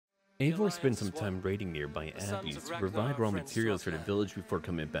Eivor spent some time raiding nearby abbeys to provide raw materials for the village before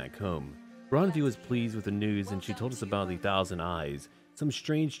coming back home. Ronvi was pleased with the news and she told us about the Thousand Eyes, some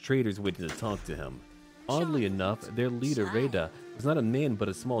strange traders waiting to talk to him. Oddly enough, their leader, Reda, was not a man but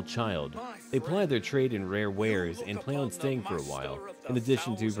a small child. They plied their trade in rare wares and plan on staying for a while, in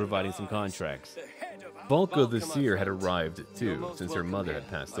addition to providing some contracts. Volko the Seer had arrived too, since her mother had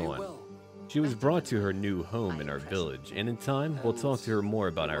passed on. She was brought to her new home in our village, and in time, we'll talk to her more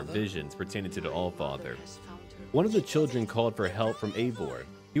about our visions pertaining to the Allfather. One of the children called for help from Eivor.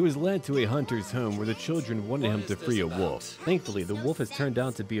 He was led to a hunter's home where the children wanted him to free a wolf. Thankfully, the wolf has turned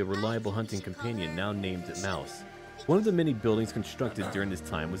out to be a reliable hunting companion now named Mouse. One of the many buildings constructed during this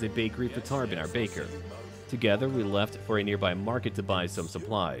time was a bakery for Tarbin, our baker. Together, we left for a nearby market to buy some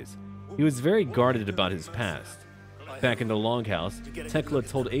supplies. He was very guarded about his past. Back in the longhouse, Tekla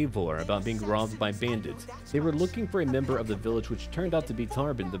told Eivor about being robbed by bandits. They were looking for a member of the village which turned out to be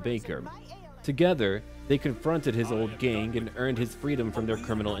Tarbin the baker. Together, they confronted his old gang and earned his freedom from their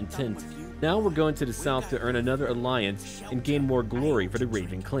criminal intent. Now we're going to the south to earn another alliance and gain more glory for the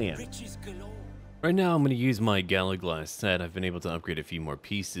Raven clan. Right now, I'm going to use my Galaglass set. I've been able to upgrade a few more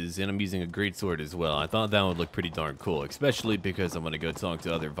pieces, and I'm using a greatsword as well. I thought that would look pretty darn cool, especially because I'm going to go talk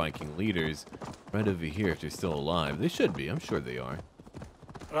to other Viking leaders right over here if they're still alive. They should be. I'm sure they are.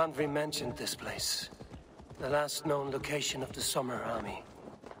 Randvi mentioned this place. The last known location of the Summer Army.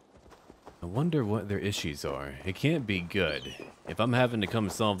 I wonder what their issues are. It can't be good. If I'm having to come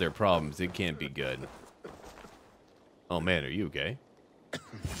solve their problems, it can't be good. Oh man, are you okay?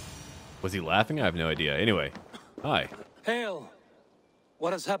 Was he laughing? I have no idea. Anyway, hi. Hail!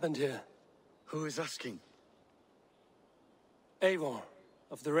 What has happened here? Who is asking? Eivor,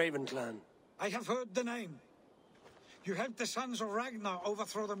 of the Raven clan. I have heard the name. You helped the sons of Ragnar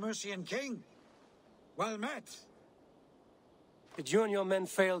overthrow the Mercian king. Well met. Did you and your men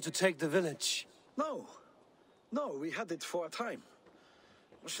fail to take the village? No. No, we had it for a time.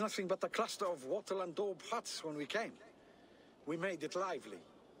 It was nothing but a cluster of wattle and daub huts when we came. We made it lively.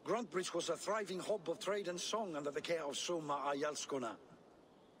 Grantebridge was a thriving hub of trade and song under the care of Soma and Jarlskona.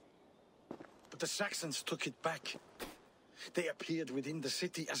 But the Saxons took it back. They appeared within the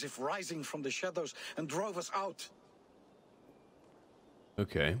city as if rising from the shadows and drove us out.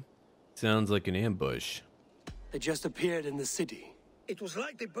 Okay. Sounds like an ambush. They just appeared in the city. It was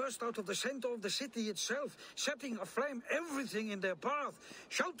like they burst out of the center of the city itself, setting aflame everything in their path,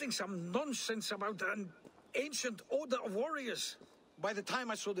 shouting some nonsense about an ancient order of warriors. By the time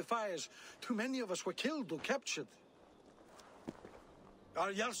I saw the fires, too many of us were killed or captured.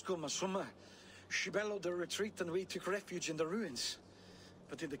 Our Jarlskona Soma, she bellowed a retreat and we took refuge in the ruins.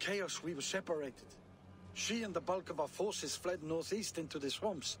 But in the chaos we were separated. She and the bulk of our forces fled northeast into the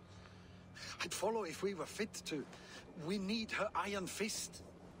swamps. I'd follow if we were fit to. We need her iron fist.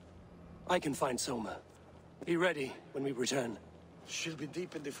 I can find Soma. Be ready when we return. She'll be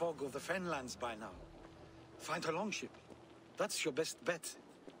deep in the fog of the Fenlands by now. Find her longship. That's your best bet.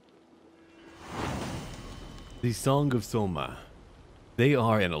 The Song of Soma. They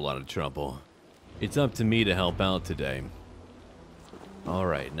are in a lot of trouble. It's up to me to help out today.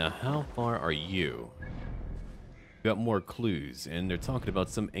 Alright, now how far are you? Got more clues, and they're talking about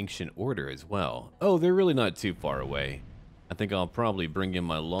some ancient order as well. Oh, they're really not too far away. I think I'll probably bring in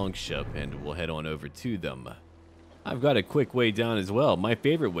my longship and we'll head on over to them. I've got a quick way down as well, my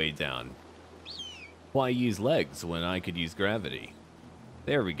favorite way down. Why use legs when I could use gravity?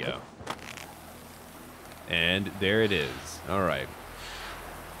 There we go. And there it is. Alright.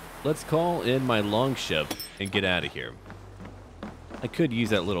 Let's call in my longship and get out of here. I could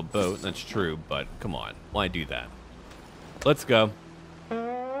use that little boat, that's true, but come on, why do that? Let's go.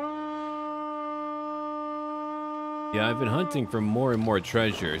 Yeah, I've been hunting for more and more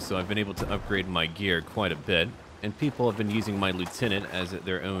treasure, so I've been able to upgrade my gear quite a bit, and people have been using my lieutenant as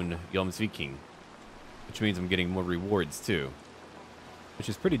their own Viking, which means I'm getting more rewards too, which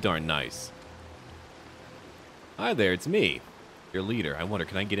is pretty darn nice. Hi there, it's me, your leader. I wonder,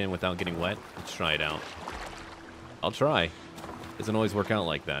 can I get in without getting wet? Let's try it out. I'll try. Doesn't always work out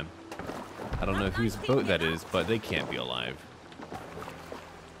like that. I don't know whose boat that is, but they can't be alive.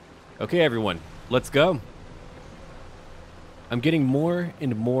 Okay, everyone, let's go. I'm getting more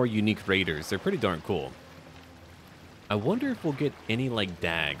and more unique raiders. They're pretty darn cool. I wonder if we'll get any like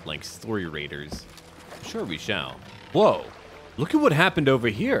Dag, like story raiders. I'm sure we shall. Whoa, look at what happened over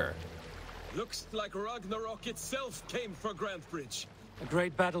here. Looks like Ragnarok itself came for Grantebridge. A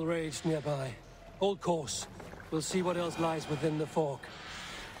great battle raged nearby. Hold course. We'll see what else lies within the fog.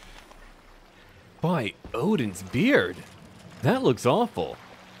 By Odin's beard. That looks awful.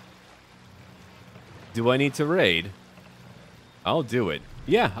 Do I need to raid? I'll do it.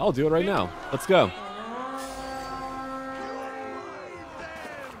 Yeah, I'll do it right now. Let's go.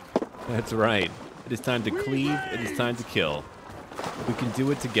 That's right. It is time to cleave. It is time to kill. We can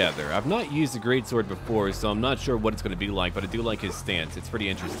do it together. I've not used the greatsword before, so I'm not sure what it's going to be like, but I do like his stance. It's pretty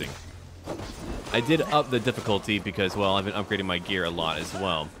interesting. I did up the difficulty because, well, I've been upgrading my gear a lot as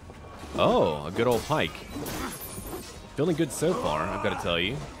well. Oh, a good old pike. Feeling good so far, I've got to tell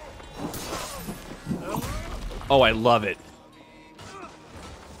you. Oh, I love it.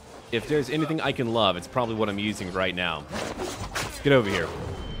 If there's anything I can love, it's probably what I'm using right now. Get over here.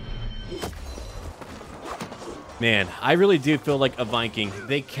 Man, I really do feel like a Viking.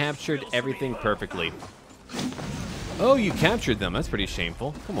 They captured everything perfectly. Oh, you captured them. That's pretty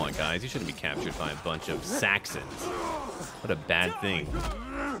shameful. Come on, guys. You shouldn't be captured by a bunch of Saxons. What a bad thing.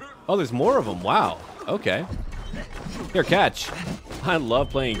 Oh, there's more of them. Wow. Okay. Here, catch. I love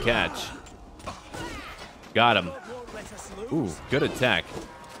playing catch. Got him. Ooh, good attack.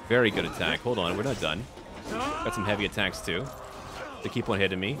 Very good attack. Hold on, we're not done. Got some heavy attacks, too. They keep on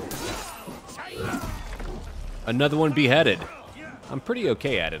hitting me. Another one beheaded. I'm pretty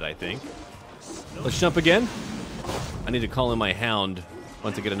okay at it, I think. Let's jump again. I need to call in my hound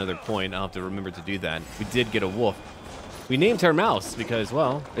once I get another point. I'll have to remember to do that. We did get a wolf. We named her Mouse because,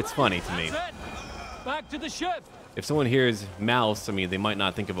 well, it's funny to me. Back to the ship. If someone hears mouse, I mean, they might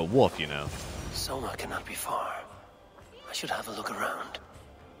not think of a wolf, you know. Soma cannot be far. I should have a look around.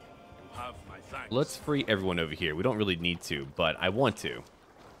 Let's free everyone over here. We don't really need to, but I want to.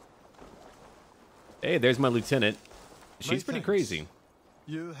 Hey, there's my lieutenant. She's pretty crazy.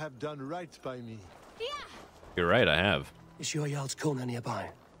 You have done right by me. Yeah. You're right, I have. Is your Jarlskona nearby?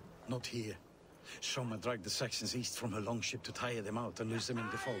 Not here. Soma dragged the Saxons east from her longship to tire them out and lose them in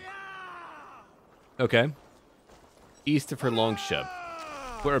the fog. Okay. East of her longship.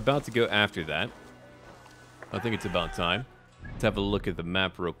 We're about to go after that. I think it's about time. Let's have a look at the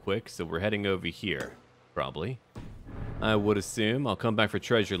map real quick. So we're heading over here, probably. I would assume. I'll come back for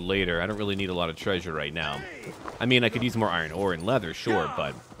treasure later. I don't really need a lot of treasure right now. I mean, I could use more iron ore and leather, sure,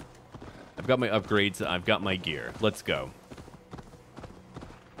 but I've got my upgrades. I've got my gear. Let's go.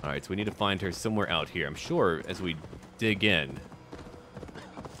 All right, so we need to find her somewhere out here. I'm sure as we dig in,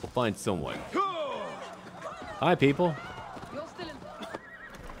 we'll find someone. Hi, people. You're still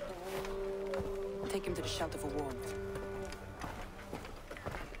in... Take him to the shelter for warmth.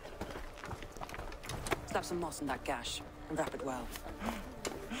 Slap some moss in that gash and wrap it well.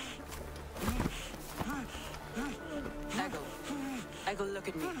 Eggle, look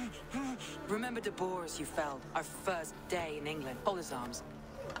at me. Remember the boars you felled our first day in England? Hold his arms.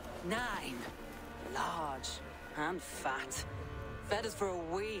 9. Large and fat. Fed us for a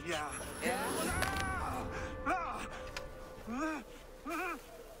week. Yeah.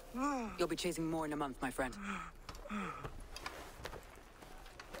 You'll be chasing more in a month, my friend.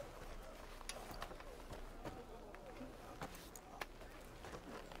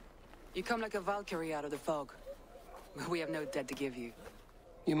 You come like a Valkyrie out of the fog. We have no dead to give you.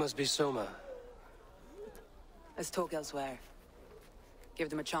 You must be Soma. Let's talk elsewhere. Give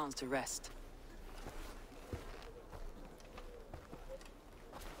them a chance to rest.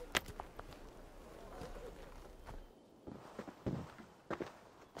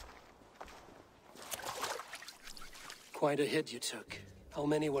 Quite a hit you took. How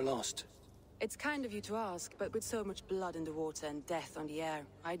many were lost? It's kind of you to ask, but with so much blood in the water and death on the air,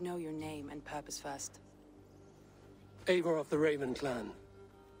 I'd know your name and purpose first. Eivor of the Raven clan.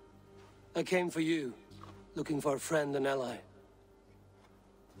 I came for you, looking for a friend and ally.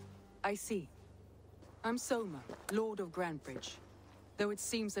 I see. I'm Soma, Lord of Grantebridge. Though it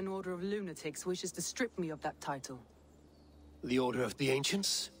seems an order of lunatics wishes to strip me of that title. The Order of the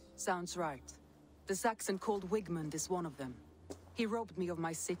Ancients? Sounds right. The Saxon called Wigmund is one of them. He robbed me of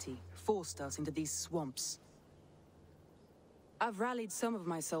my city, forced us into these swamps. I've rallied some of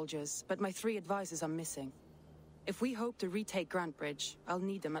my soldiers, but my 3 advisors are missing. If we hope to retake Grantebridge, I'll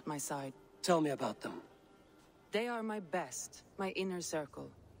need them at my side. Tell me about them. They are my best, my inner circle.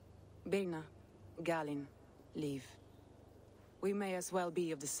 Birna, Galinn, Lif. We may as well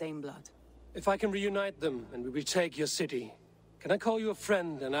be of the same blood. If I can reunite them and we retake your city, can I call you a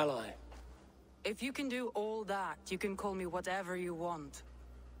friend and ally? If you can do all that, you can call me whatever you want.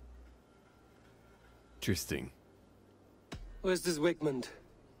 Interesting. Where's this Wigmund?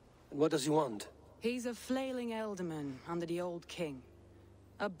 And what does he want? He's a flailing ealdorman under the old king.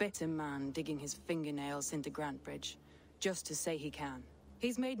 A bitter man digging his fingernails into Grantebridge, just to say he can.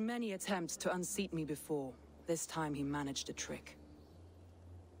 He's made many attempts to unseat me before. This time he managed a trick.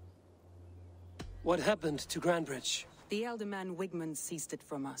 What happened to Grantebridge? The ealdorman Wigmund seized it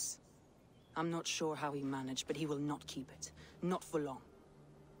from us. I'm not sure how he managed, but he will not keep it. Not for long.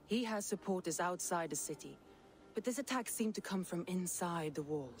 He has supporters outside the city, but this attack seemed to come from inside the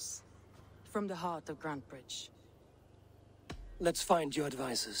walls. From the heart of Grantebridge. Let's find your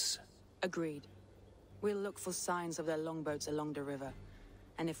advisors. Agreed. We'll look for signs of their longboats along the river.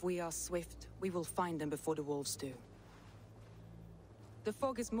 And if we are swift, we will find them before the wolves do. The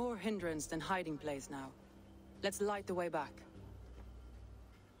fog is more hindrance than hiding place now. Let's light the way back.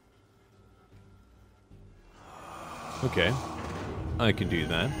 Okay, I can do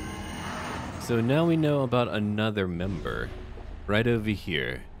that. So now we know about another member. Right over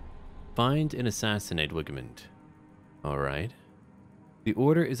here. Find and assassinate Wigmund. Alright. The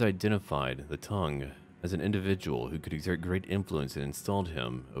Order is identified, the tongue, as an individual who could exert great influence and installed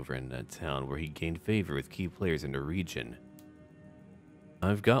him over in that town where he gained favor with key players in the region.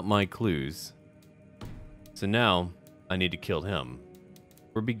 I've got my clues. So now, I need to kill him.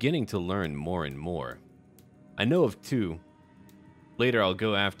 We're beginning to learn more and more. I know of 2. Later I'll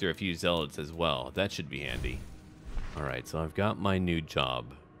go after a few zealots as well. That should be handy. Alright, so I've got my new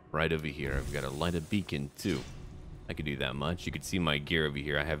job. Right over here. I've got to light a beacon too. I can do that much. You can see my gear over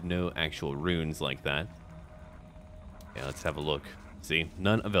here. I have no actual runes like that. Yeah, let's have a look. See,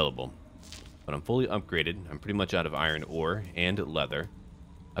 none available. But I'm fully upgraded. I'm pretty much out of iron ore and leather.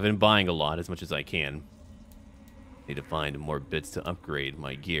 I've been buying a lot, as much as I can. Need to find more bits to upgrade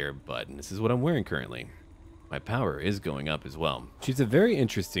my gear, but this is what I'm wearing currently. My power is going up as well. She's a very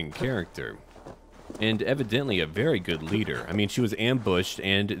interesting character. And evidently a very good leader. I mean, she was ambushed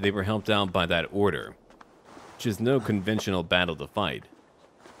and they were helped out by that order. Which is no conventional battle to fight.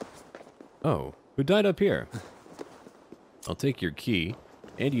 Oh, who died up here? I'll take your key,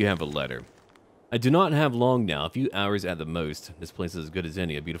 and you have a letter. I do not have long now, a few hours at the most. This place is as good as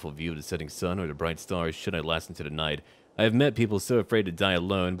any, a beautiful view of the setting sun or the bright stars should I last into the night. I have met people so afraid to die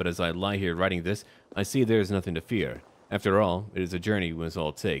alone, but as I lie here writing this, I see there is nothing to fear. After all, it is a journey we must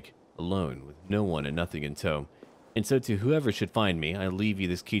all take, alone, with no one and nothing in tow. And so to whoever should find me, I leave you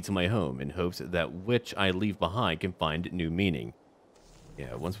this key to my home, in hopes that which I leave behind can find new meaning.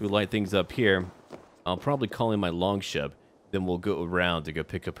 Yeah, once we light things up here, I'll probably call in my Longship, then we'll go around to go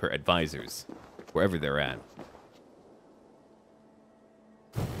pick up her advisors, wherever they're at.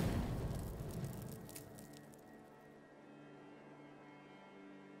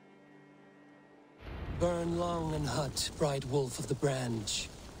 Burn long and hut, bright wolf of the branch,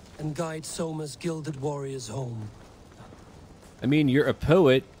 and guide Soma's gilded warriors home. I mean, you're a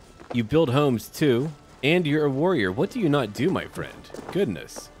poet, you build homes too, and you're a warrior. What do you not do, my friend?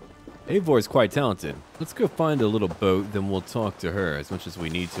 Goodness. Eivor is quite talented. Let's go find a little boat, then we'll talk to her as much as we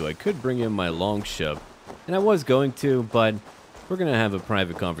need to. I could bring in my Longship, and I was going to, but we're going to have a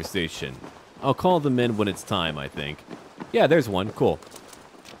private conversation. I'll call them in when it's time, I think. Yeah, there's one. Cool.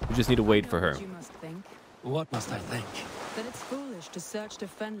 We just need to wait for her. You must think What must I think? that it's foolish to search the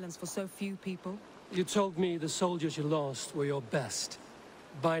Fenlands for so few people. You told me the soldiers you lost were your best,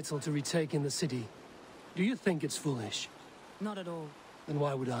 vital to retaking the city. Do you think it's foolish? Not at all. Then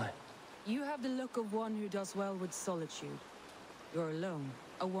why would I? You have the look of one who does well with solitude. You're alone,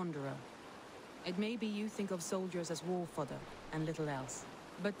 a wanderer. It may be you think of soldiers as war fodder and little else,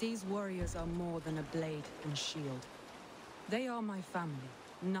 but these warriors are more than a blade and shield. They are my family,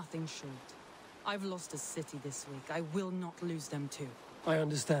 nothing short. I've lost a city this week. I will not lose them too. I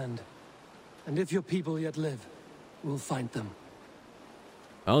understand. And if your people yet live, we'll find them.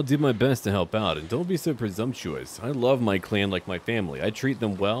 I'll do my best to help out, and don't be so presumptuous. I love my clan like my family. I treat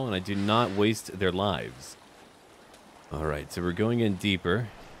them well, and I do not waste their lives. Alright, so we're going in deeper.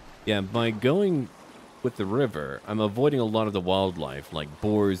 Yeah, by going with the river, I'm avoiding a lot of the wildlife, like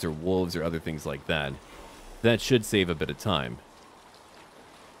boars or wolves or other things like that. That should save a bit of time.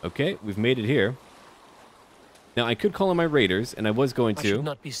 Okay, we've made it here. Now, I could call in my raiders, and I was going I to, should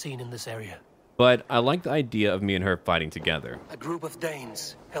not be seen in this area. but I like the idea of me and her fighting together. A group of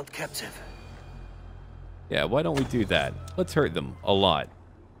Danes held captive. Yeah, why don't we do that? Let's hurt them a lot.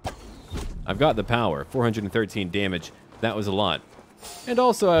 I've got the power, 413 damage. That was a lot. And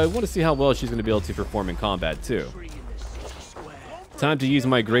also, I want to see how well she's going to be able to perform in combat, too. Time to use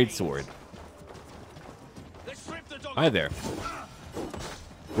my greatsword. Hi there.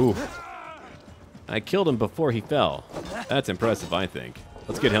 Ooh. I killed him before he fell. That's impressive, I think.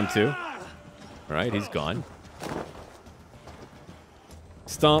 Let's get him, too. Alright, he's gone.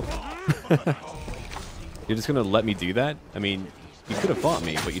 Stomp. You're just going to let me do that? I mean, you could have fought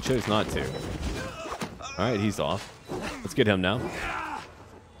me, but you chose not to. Alright, he's off. Let's get him now.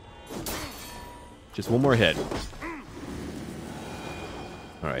 Just one more hit.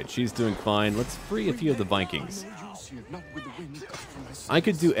 Alright, she's doing fine. Let's free a few of the Vikings. I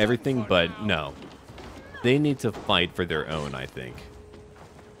could do everything, but no. They need to fight for their own, I think.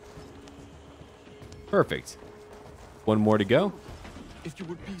 Perfect. One more to go. If you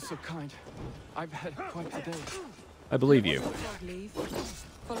would be so kind, I've had quite the day. I believe you. Leave.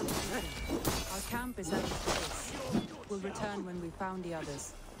 Follow the leader. Our camp is at this place. We'll return when we've found the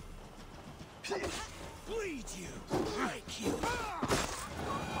others. Bleed you, break you.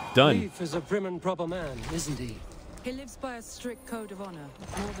 Done. Lif is a prim and proper man, isn't he? He lives by a strict code of honor,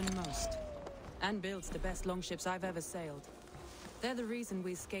 more than most. And builds the best longships I've ever sailed. They're the reason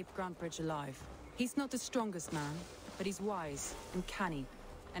we escaped Grantebridge alive. He's not the strongest man, but he's wise and canny,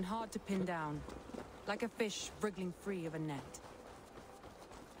 and hard to pin down. Like a fish wriggling free of a net.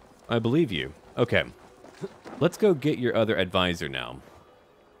 I believe you. Okay. Let's go get your other advisor now.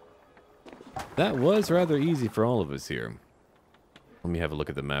 That was rather easy for all of us here. Let me have a look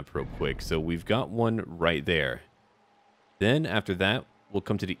at the map real quick. So we've got one right there. Then after that, we'll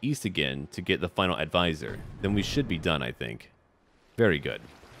come to the east again to get the final advisor. Then we should be done, I think. Very good.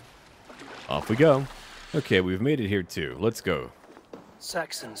 Off we go. Okay, we've made it here too. Let's go.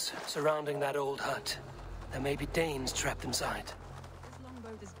 Saxons surrounding that old hut. There may be Danes trapped inside. This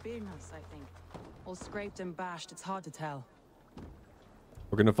longboat is Birna's, I think. All scraped and bashed, it's hard to tell.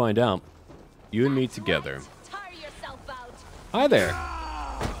 We're gonna find out. You and me together. Tire yourself out. Hi there.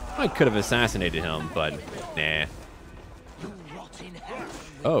 I could have assassinated him, but nah.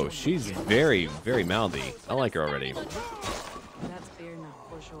 Oh, she's very, very mouthy. I like her already. That's Birna,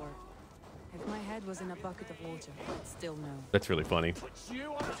 for sure. If my head was in a bucket of water, I'd still know. That's really funny.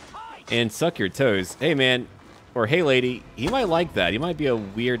 And suck your toes. Hey, man. Or hey, lady. He might like that. He might be a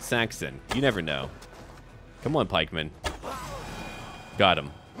weird Saxon. You never know. Come on, pikeman. Got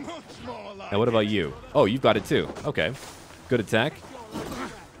him. Now, what about you? Oh, you've got it too. Okay. Good attack.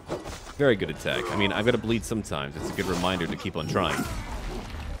 Very good attack. I mean, I've got to bleed sometimes. It's a good reminder to keep on trying.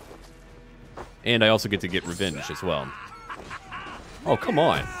 And I also get to get revenge as well. Oh, come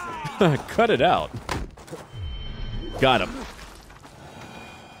on. Cut it out. Got him.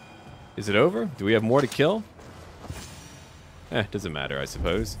 Is it over? Do we have more to kill? Doesn't matter, I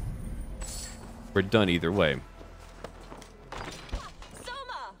suppose. We're done either way.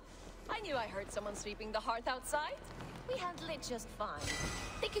 Soma! I knew I heard someone sweeping the hearth outside. We handle it just fine.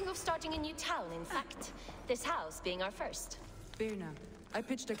 Thinking of starting a new town, in fact. This house being our first. Birna, I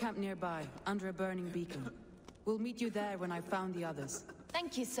pitched a camp nearby, under a burning beacon. We'll meet you there when I've found the others.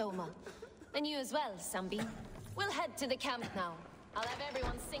 Thank you, Soma. And you as well, Sunbeam. We'll head to the camp now. I'll have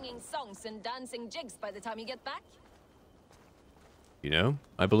everyone singing songs and dancing jigs by the time you get back. You know,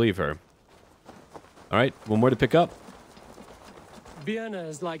 I believe her. All right, one more to pick up. Birna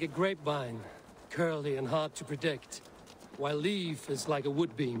is like a grapevine, curly and hard to predict, while Lif is like a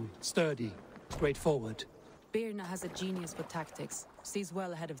woodbeam, sturdy, straightforward. Birna has a genius for tactics, sees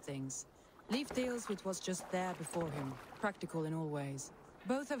well ahead of things. Lif deals with what's just there before him, practical in all ways.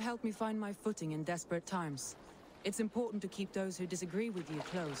 Both have helped me find my footing in desperate times. It's important to keep those who disagree with you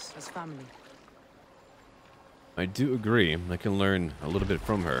close, as family. I do agree. I can learn a little bit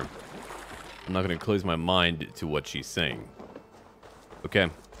from her. I'm not going to close my mind to what she's saying. Okay.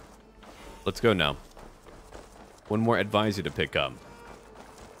 Let's go now. One more advisor to pick up.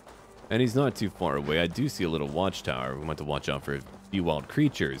 And he's not too far away. I do see a little watchtower. We want to watch out for a few wild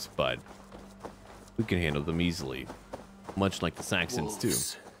creatures, but we can handle them easily. Much like the Saxons, too.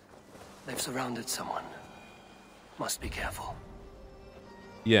 They've surrounded someone. Must be careful.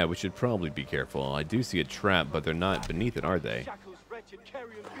 Yeah, we should probably be careful. I do see a trap, but they're not beneath it, are they?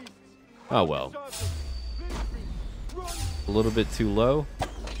 Oh, well. A little bit too low.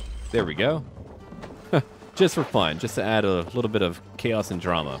 There we go. Just for fun, just to add a little bit of chaos and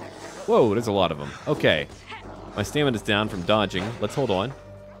drama. Whoa, there's a lot of them. Okay. My stamina's down from dodging. Let's hold on.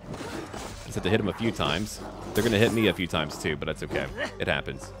 Just have to hit them a few times. They're going to hit me a few times too, but that's okay. It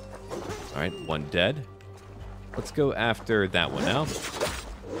happens. All right, one dead. Let's go after that one now.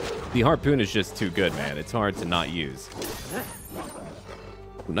 The harpoon is just too good, man. It's hard to not use.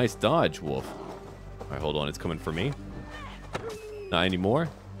 Ooh, nice dodge, wolf. All right, hold on. It's coming for me. Not anymore.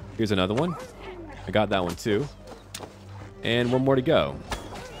 Here's another one. I got that one too. And one more to go.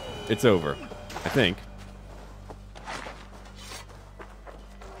 It's over, I think.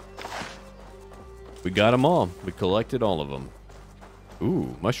 We got them all. We collected all of them.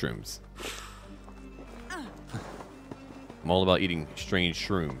 Ooh, mushrooms. I'm all about eating strange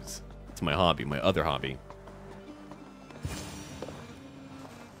shrooms. It's my hobby, my other hobby.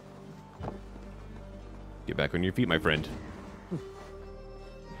 Get back on your feet, my friend.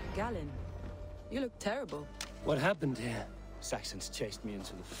 Galinn, you look terrible. What happened here? Saxons chased me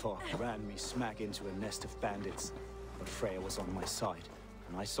into the fog, ran me smack into a nest of bandits. But Freya was on my side,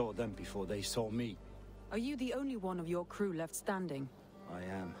 and I saw them before they saw me. Are you the only one of your crew left standing? I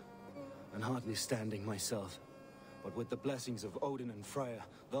am. and hardly standing myself. But with the blessings of Odin and Freya,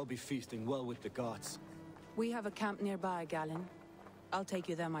 they'll be feasting well with the gods. We have a camp nearby, Galinnn. I'll take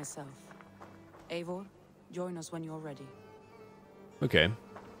you there myself. Eivor, join us when you're ready. Okay.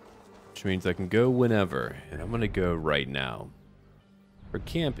 Which means I can go whenever, and I'm gonna go right now. Our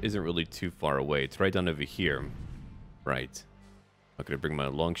camp isn't really too far away. It's right down over here. Right. Not gonna bring my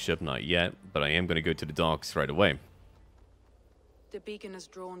longship, not yet, but I am gonna go to the docks right away. The beacon has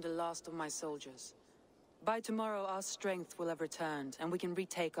drawn the last of my soldiers. By tomorrow, our strength will have returned, and we can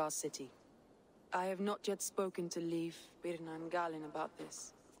retake our city. I have not yet spoken to Lif, Birna, and Galinn about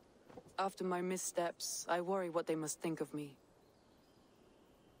this. After my missteps, I worry what they must think of me.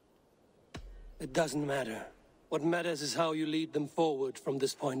 It doesn't matter. What matters is how you lead them forward from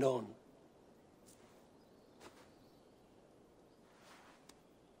this point on.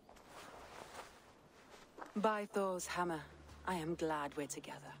 By Thor's hammer, I am glad we're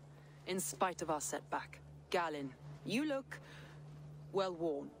together. In spite of our setback. Galinn, you look well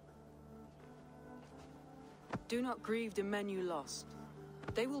worn. Do not grieve the men you lost.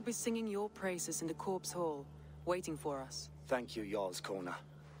 They will be singing your praises in the corpse hall, waiting for us. Thank you, Jarlskona.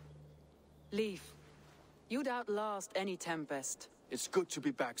 Lif, you'd outlast any tempest. It's good to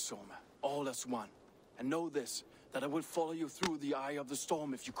be back, Soma. All as one. And know this, that I will follow you through the eye of the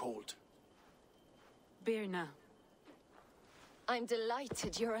storm if you called. Birna. I'm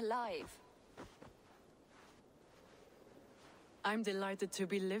delighted you're alive. I'm delighted to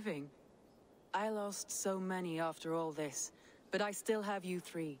be living. I lost so many after all this, but I still have you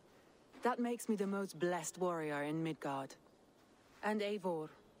three. That makes me the most blessed warrior in Midgard. And Eivor,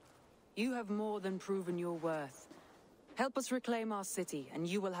 you have more than proven your worth. Help us reclaim our city, and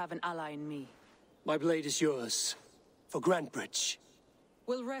you will have an ally in me. My blade is yours. For Grantebridge.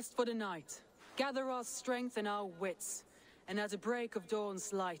 We'll rest for the night, gather our strength and our wits, and at the break of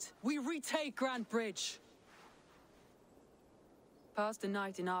dawn's light, we retake Grantebridge! Pass the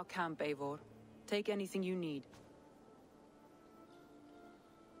night in our camp, Eivor. Take anything you need.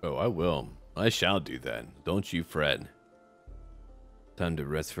 Oh, I will. I shall do that. Don't you fret. Time to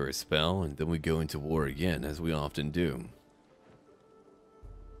rest for a spell, and then we go into war again, as we often do.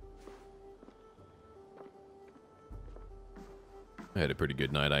 I had a pretty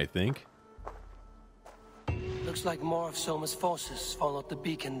good night, I think. Looks like more of Soma's forces followed the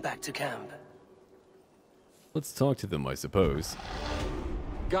beacon back to camp. Let's talk to them, I suppose.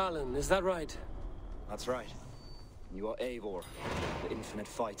 Galinn, is that right? That's right. You are Eivor, the infinite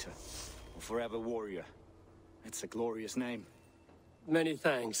fighter, a forever warrior. It's a glorious name. Many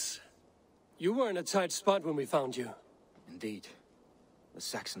thanks. You were in a tight spot when we found you. Indeed. The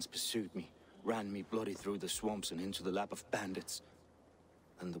Saxons pursued me, ran me bloody through the swamps and into the lap of bandits.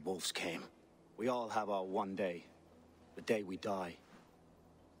 Then the wolves came. We all have our one day. The day we die.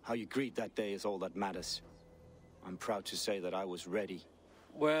 How you greet that day is all that matters. I'm proud to say that I was ready.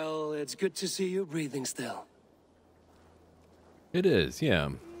 Well, it's good to see you breathing still. It is, yeah.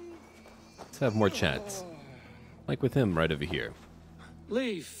 Let's have more chats. Like with him right over here.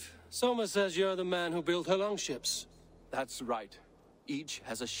 Lif, Soma says you're the man who built her longships. That's right. Each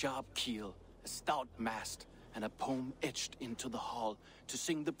has a sharp keel, a stout mast, and a poem etched into the hull to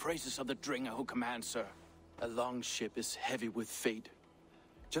sing the praises of the dringer who commands her. A longship is heavy with fate.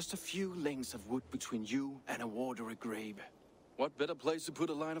 Just a few lengths of wood between you and a watery grave. What better place to put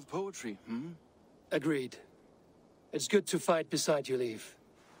a line of poetry, Agreed. It's good to fight beside you, Lif.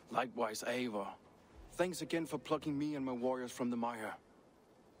 Likewise, Eivor. Thanks again for plucking me and my warriors from the mire.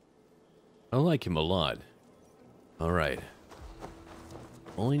 I like him a lot. Alright.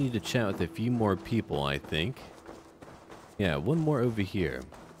 Only need to chat with a few more people, I think. Yeah, one more over here.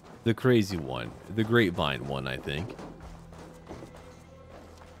 The crazy one. The grapevine one, I think.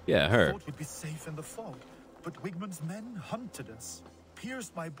 Yeah, her. I thought we'd be safe in the fog, but Wigmund's men hunted us.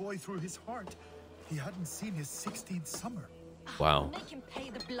 Pierced my boy through his heart. He hadn't seen his 16th summer. Wow. Make him pay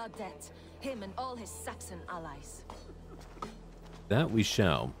the blood debt. Him and all his Saxon allies. That we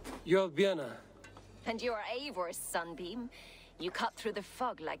shall. You're Birna. And you're Eivor's sunbeam. You cut through the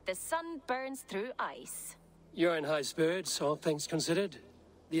fog like the sun burns through ice. You're in high spirits, all things considered.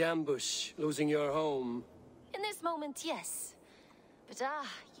 The ambush, losing your home. In this moment, yes. But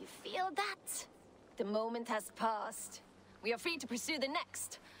you feel that? The moment has passed. We are free to pursue the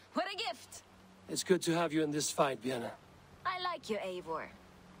next. What a gift! It's good to have you in this fight, Birna. I like you, Eivor.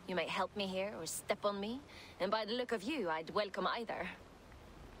 You may help me here or step on me, and by the look of you, I'd welcome either.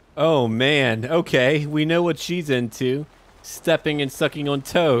 Oh man, okay, we know what she's into. Stepping and sucking on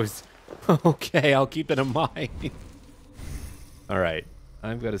toes. Okay, I'll keep it in mind. Alright,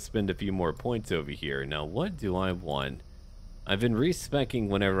 I've got to spend a few more points over here. Now, what do I want? I've been respecking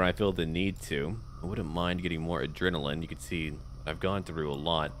whenever I feel the need to. I wouldn't mind getting more adrenaline. You can see I've gone through a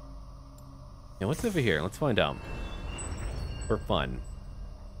lot. Now, what's over here? Let's find out. For fun.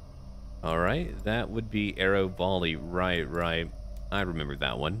 Alright, that would be arrow volley. Right. I remember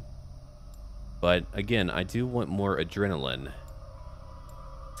that one. But, again, I do want more adrenaline.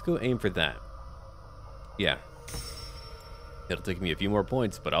 Let's go aim for that. Yeah. It'll take me a few more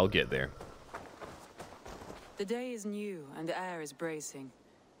points, but I'll get there. The day is new, and the air is bracing.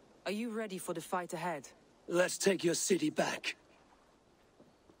 Are you ready for the fight ahead? Let's take your city back.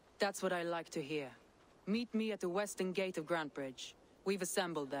 That's what I like to hear. Meet me at the western gate of Grantebridge. We've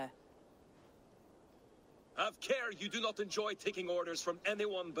assembled there. Have care you do not enjoy taking orders from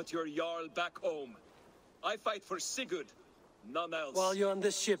anyone but your Jarl back home. I fight for Sigurd, none else. While you're on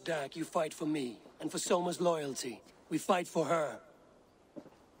this ship, Dak, you fight for me, and for Soma's loyalty. We fight for her.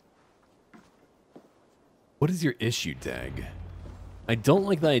 What is your issue, Dag? I don't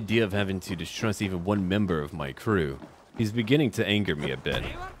like the idea of having to distrust even one member of my crew. He's beginning to anger me a bit.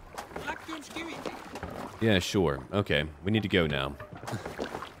 Yeah, sure. Okay, we need to go now.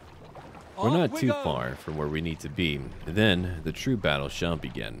 We're not too far from where we need to be. Then, the true battle shall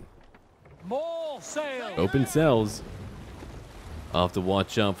begin. More sail! Open sails! I'll have to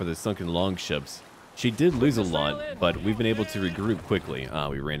watch out for the sunken longships. She did lose a lot, but we've been able to regroup quickly. Ah,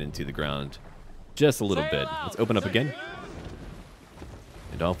 we ran into the ground. Just a little bit. Let's open up again.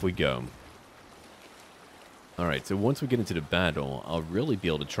 And off we go. Alright, so once we get into the battle, I'll really be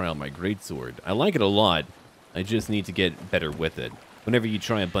able to try out my greatsword. I like it a lot. I just need to get better with it. Whenever you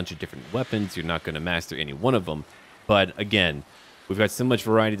try a bunch of different weapons, you're not going to master any one of them. But again, we've got so much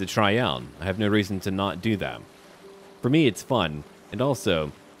variety to try out. I have no reason to not do that. For me, it's fun. And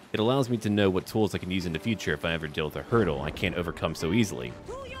also, it allows me to know what tools I can use in the future if I ever deal with a hurdle I can't overcome so easily.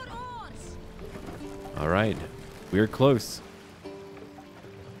 Alright, we're close.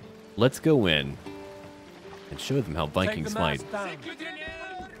 Let's go in and show them how Vikings fight.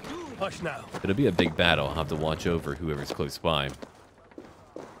 Hush now. It'll be a big battle. I'll have to watch over whoever's close by.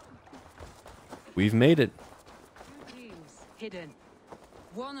 We've made it. Two teams, hidden.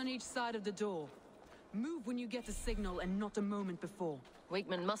 One on each side of the door. Move when you get a signal and not a moment before.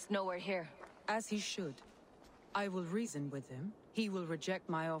 Wigmund must know we're here. As he should. I will reason with him. He will reject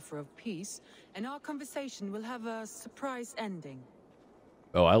my offer of peace, and our conversation will have a surprise ending.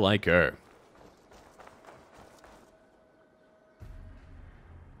 Oh, I like her.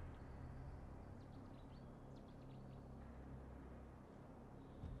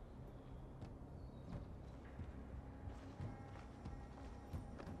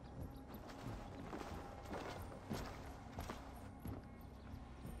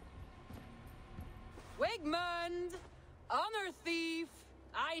 Wigmund! Honor thief!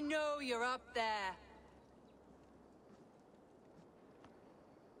 I know you're up there.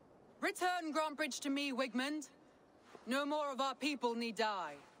 Return Grantebridge to me, Wigmund. No more of our people need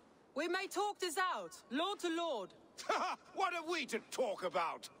die. We may talk this out, lord to lord. What have we to talk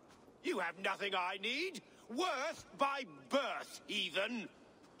about? You have nothing I need. Worth by birth, heathen.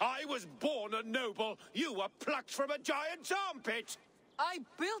 I was born a noble. You were plucked from a giant's armpit. I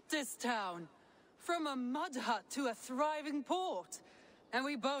built this town. From a mud hut to a thriving port. And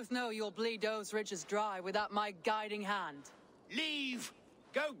we both know you'll bleed those riches dry without my guiding hand. Leave!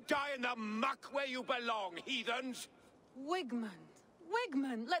 Go die in the muck where you belong, heathens!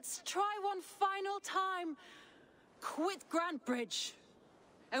 Wigmund, let's try one final time. Quit Grantebridge.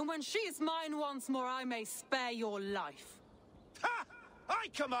 And when she is mine once more, I may spare your life. Ha! I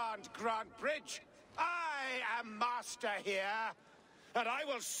command Grantebridge. I am master here. And I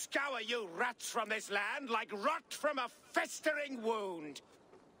will scour you rats from this land like rot from a festering wound.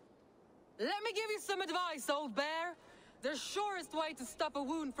 Let me give you some advice, old bear. The surest way to stop a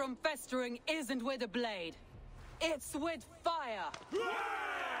wound from festering isn't with a blade. It's with fire.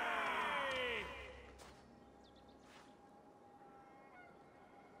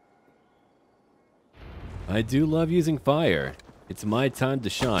 I do love using fire. It's my time to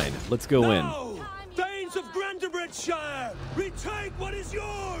shine. Let's go in. Thanes of Grantebridgeshire! Retake what is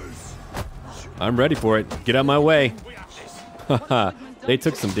yours! I'm ready for it. Get out of my way. Haha, they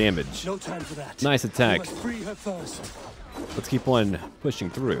took some damage. No time for that. Nice attack. We must free her first. Let's keep on pushing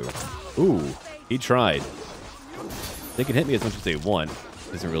through. Ooh, he tried. They can hit me as much as they want.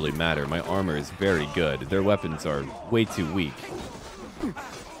 Doesn't really matter. My armor is very good. Their weapons are way too weak.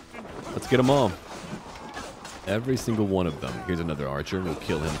 Let's get them all. Every single one of them. Here's another archer. We'll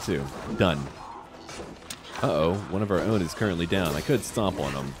kill him too. Done. Uh-oh. One of our own is currently down. I could stomp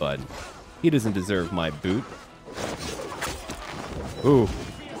on him, but he doesn't deserve my boot. Ooh.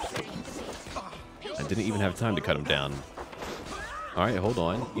 I didn't even have time to cut him down. Alright, hold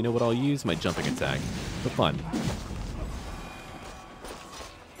on. You know what I'll use? My jumping attack. For fun.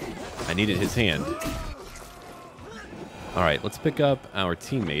 I needed his hand. Alright, let's pick up our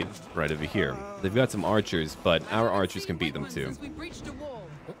teammate right over here. They've got some archers, but our archers can beat them too. We breached the wall.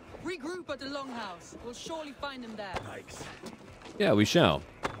 Regroup at the Longhouse. We'll surely find him there. Yeah, we shall.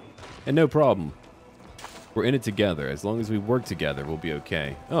 And no problem. We're in it together. As long as we work together, we'll be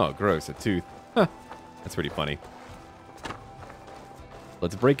okay. Oh, gross. A tooth. Huh. That's pretty funny.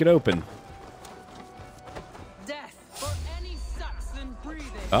 Let's break it open. Death for any Saxon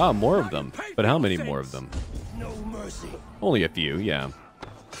breathing. Ah, more of them. But how many more of them? No mercy. Only a few, yeah.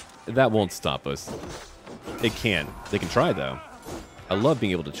 That won't stop us. It can. They can try, though. I love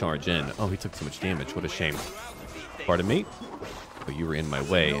being able to charge in. Oh, he took too much damage. What a shame. Pardon me? But you were in my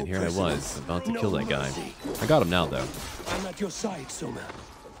way, and here I was, about to kill that guy. I got him now, though. I'm at your side, Soma.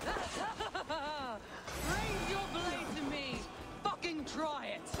 Raise your blade to me. Fucking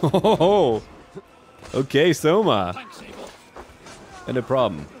try it. Oh, okay, Soma. And no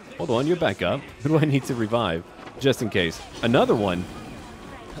problem. Hold on, you're back up. Who do I need to revive? Just in case. Another one.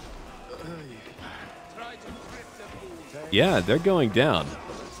 Yeah, they're going down.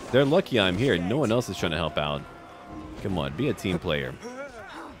 They're lucky I'm here. No one else is trying to help out. Come on, be a team player.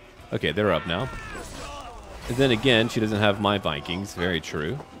 Okay, they're up now. And then again, she doesn't have my Vikings. Very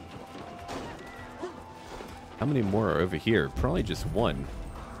true. How many more are over here? Probably just one.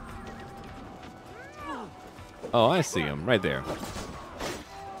 Oh, I see him. Right there.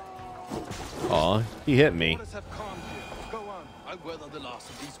 Aw, he hit me.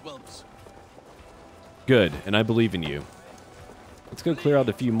 Good, and I believe in you. Let's go clear out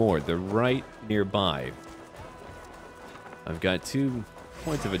a few more. They're right nearby. I've got 2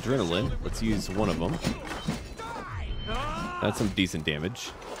 points of adrenaline. Let's use one of them. That's some decent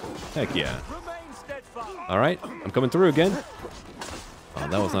damage. Heck yeah. Alright, I'm coming through again. Oh,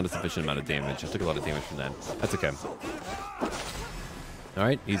 that was not a sufficient amount of damage. I took a lot of damage from that. That's okay.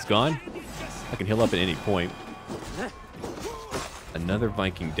 Alright, he's gone. I can heal up at any point. Another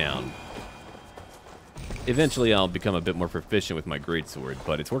Viking down. Eventually, I'll become a bit more proficient with my greatsword,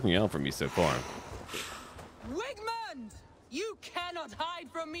 but it's working out for me so far. Wigmund! You cannot hide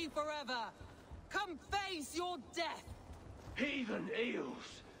from me forever! Come face your death! Heathen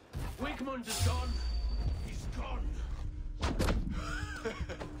eels! Wigmund is gone! He's gone!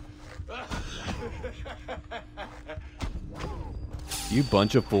 You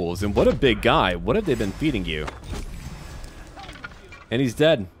bunch of fools. And what a big guy. What have they been feeding you? And he's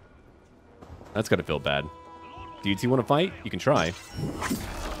dead. That's gotta feel bad. Do you two want to fight? You can try.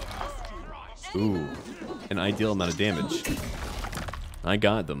 Ooh. An ideal amount of damage. I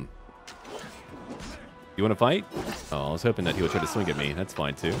got them. You want to fight? Oh, I was hoping that he would try to swing at me. That's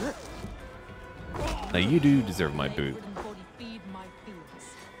fine, too. Now, you do deserve my boot.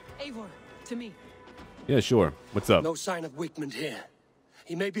 Eivor, to me. Yeah, sure. What's up? No sign of Wigmund here.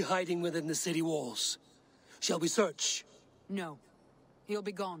 He may be hiding within the city walls. Shall we search? No. He'll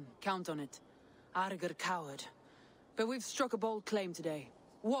be gone. Count on it. Arger coward. But we've struck a bold claim today.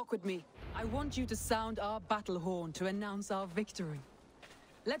 Walk with me. I want you to sound our battle horn to announce our victory.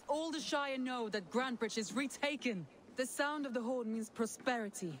 Let all the Shire know that Grantebridge is retaken. The sound of the horn means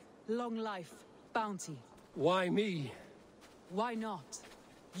prosperity, long life, bounty. Why me? Why not?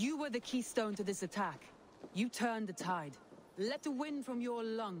 You were the keystone to this attack. You turned the tide. Let the wind from your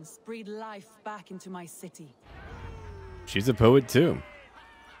lungs breathe life back into my city. She's a poet, too.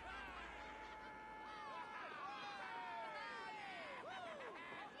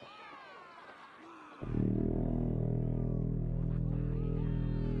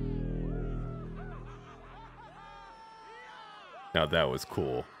 Now that was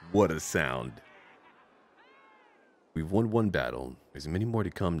cool. What a sound. We've won one battle. There's many more to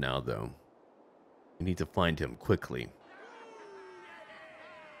come now, though. We need to find him quickly.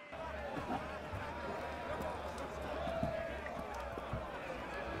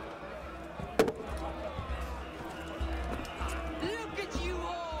 Look at you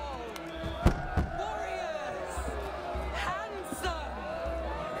all! Warriors! Handsome!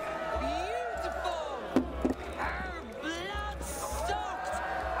 Beautiful! Blood-soaked!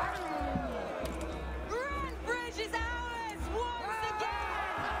 Grantebridge is ours once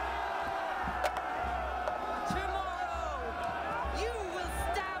again! Tomorrow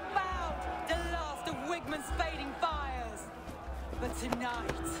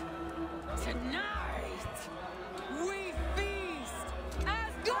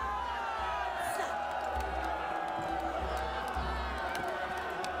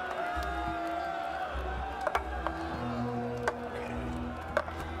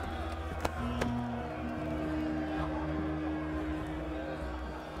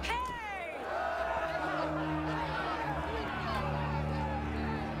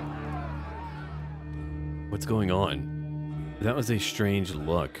What's going on? That was a strange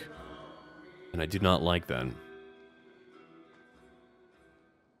look, and I do not like that.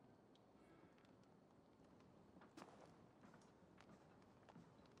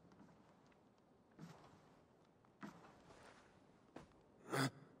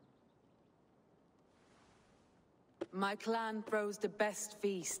 My clan throws the best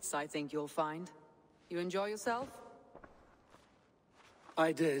feasts, I think you'll find. You enjoy yourself?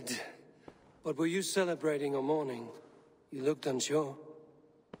 I did. But were you celebrating or mourning? You looked unsure.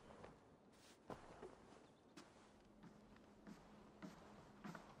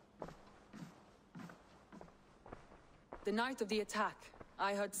 The night of the attack,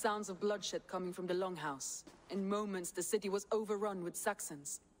 I heard sounds of bloodshed coming from the Longhouse. In moments, the city was overrun with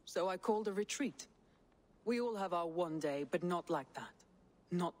Saxons, so I called a retreat. We all have our one day, but not like that.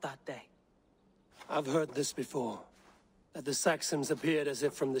 Not that day. I've heard this before. That the Saxons appeared as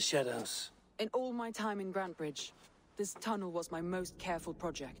if from the shadows. In all my time in Grantebridge, this tunnel was my most careful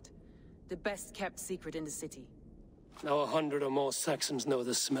project. The best kept secret in the city. Now 100 or more Saxons know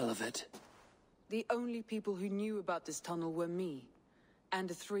the smell of it. The only people who knew about this tunnel were me, and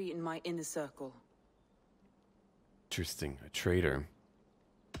the 3 in my inner circle. Interesting. A traitor.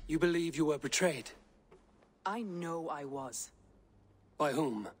 You believe you were betrayed? I know I was. By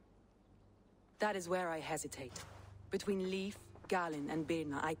whom? That is where I hesitate. Between Lif, Galinn, and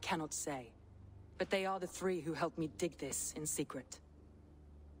Birna, I cannot say. But they are the 3 who helped me dig this in secret.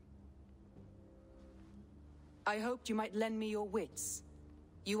 I hoped you might lend me your wits.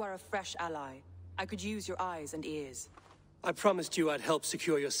 You are a fresh ally. I could use your eyes and ears. I promised you I'd help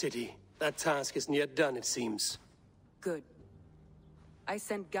secure your city. That task isn't yet done, it seems. Good. I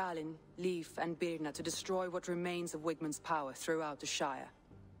sent Galinn, Lif, and Birna to destroy what remains of Wigmund's power throughout the Shire.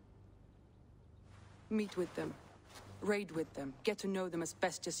 Meet with them. Raid with them. Get to know them as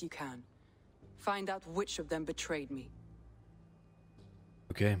best as you can. Find out which of them betrayed me.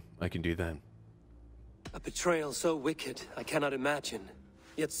 Okay, I can do that. A betrayal so wicked, I cannot imagine.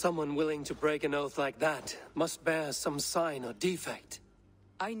 Yet someone willing to break an oath like that must bear some sign or defect.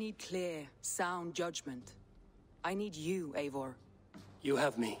 I need clear, sound judgment. I need you, Eivor. You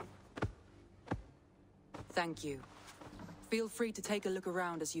have me. Thank you. Feel free to take a look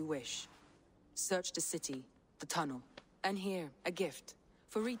around as you wish. Search the city, the tunnel, and here, a gift,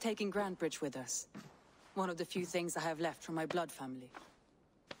 for retaking Grantebridge with us. One of the few things I have left from my blood family.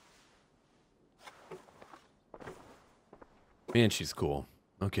 Man, she's cool.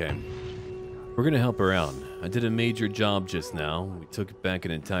 Okay. We're gonna help her out. I did a major job just now. We took back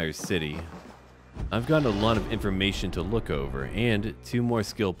an entire city. I've got a lot of information to look over, and 2 more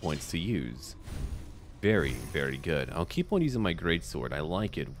skill points to use. Very, very good. I'll keep on using my greatsword. I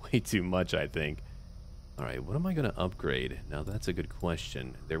like it way too much, I think. Alright, what am I gonna upgrade? Now that's a good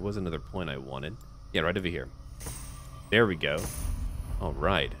question. There was another point I wanted. Yeah, right over here. There we go.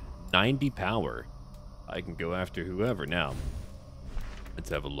 Alright. 90 power. I can go after whoever now. Let's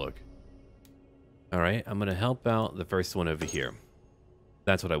have a look. Alright, I'm gonna help out the first one over here.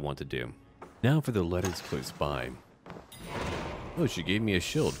 That's what I want to do. Now for the letters close by. Oh, she gave me a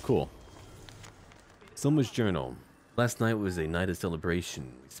shield. Cool. Soma's journal. Last night was a night of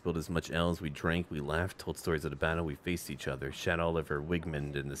celebration. We spilled as much ale as we drank. We laughed, told stories of the battle. We faced each other. Shat all over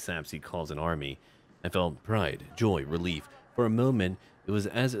Wigmund and the saps he calls an army. I felt pride, joy, relief. For a moment, it was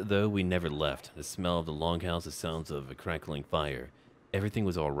as though we never left. The smell of the longhouse, the sounds of a crackling fire. Everything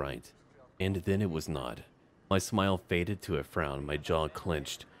was all right. And then it was not. My smile faded to a frown. My jaw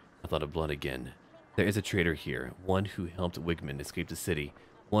clenched. I thought of blood again. There is a traitor here, one who helped Wigmund escape the city,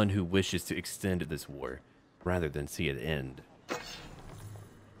 one who wishes to extend this war, rather than see it end.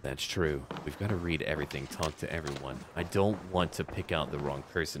 That's true. We've got to read everything, talk to everyone. I don't want to pick out the wrong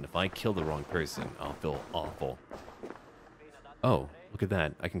person. If I kill the wrong person, I'll feel awful. Oh, look at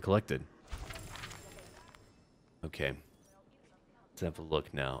that. I can collect it. Okay. Let's have a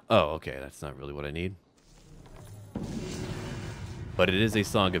look now. Oh, okay. That's not really what I need. But it is a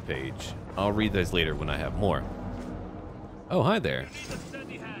saga page. I'll read those later when I have more. Oh, hi there.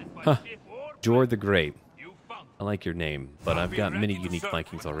 Huh. Jor the Great. I like your name, but I've got many unique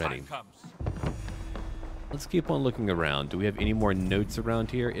Vikings already. Let's keep on looking around. Do we have any more notes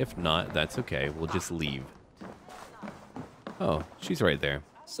around here? If not, that's okay. We'll just leave. Oh, she's right there.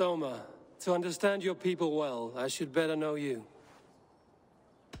 Soma, to understand your people well, I should better know you.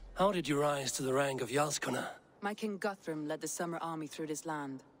 How did you rise to the rank of Jarlskona? My King Guthrum led the summer army through this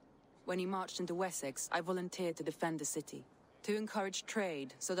land. When he marched into Wessex, I volunteered to defend the city. To encourage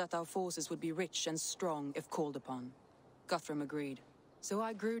trade, so that our forces would be rich and strong if called upon. Guthrum agreed. So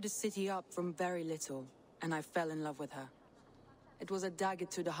I grew the city up from very little, and I fell in love with her. It was a dagger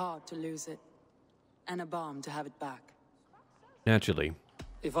to the heart to lose it. and a balm to have it back. Naturally.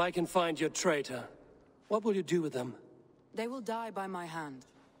 If I can find your traitor, what will you do with them? They will die by my hand.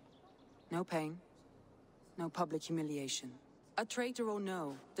 No pain, no public humiliation. A traitor or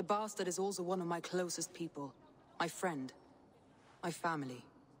no, the bastard is also one of my closest people. My friend. My family.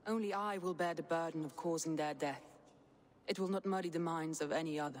 Only I will bear the burden of causing their death. It will not muddy the minds of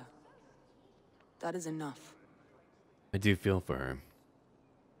any other. That is enough. I do feel for her.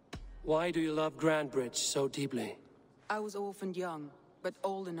 Why do you love Grantebridge so deeply? I was orphaned young, but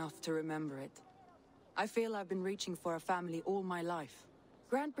old enough to remember it. I feel I've been reaching for a family all my life.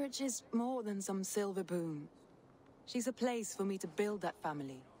 Grantebridge is more than some silver boon. She's a place for me to build that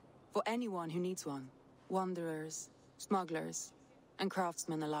family. For anyone who needs one. Wanderers, smugglers, and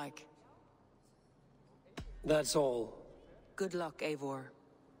craftsmen alike. That's all. Good luck, Eivor.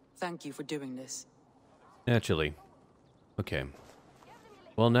 Thank you for doing this. Naturally. Okay.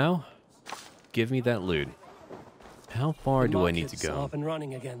 Well now, give me that loot. How far do I need to go? Up and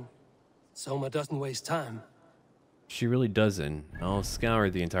running again. Soma doesn't waste time. She really doesn't. I'll scour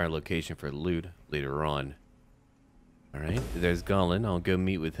the entire location for loot later on. Alright, there's Galinnn. I'll go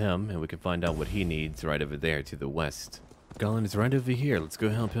meet with him and we can find out what he needs right over there to the west. Galinnn is right over here. Let's go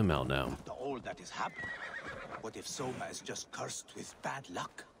help him out now. After all that has happened, what if Soma is just cursed with bad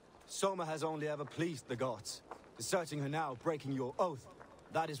luck? Soma has only ever pleased the gods. Deserting her now, breaking your oath,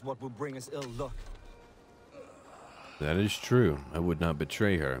 that is what will bring us ill luck. That is true. I would not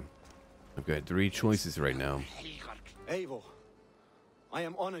betray her. I've got 3 choices right now. Eivor, I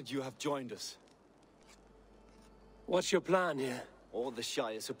am honored you have joined us. What's your plan here? All the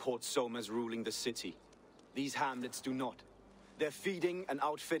Shire support Soma's ruling the city. These hamlets do not. They're feeding and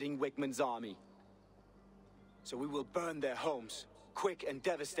outfitting Wigmund's army. So we will burn their homes, quick and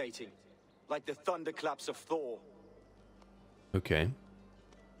devastating, like the thunderclaps of Thor. Okay.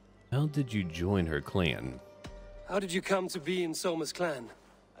 How did you join her clan? How did you come to be in Soma's clan?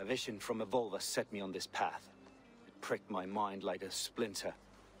 A vision from Evolver set me on this path. It pricked my mind like a splinter,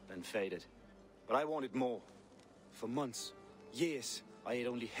 then faded. But I wanted more. For months, years, I ate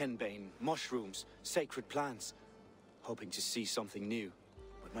only henbane, mushrooms, sacred plants, hoping to see something new.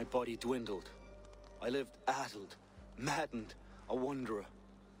 But my body dwindled. I lived addled, maddened, a wanderer,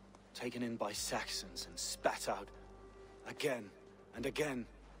 taken in by Saxons and spat out again and again,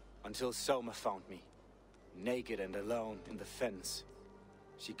 until Soma found me, naked and alone in the fens.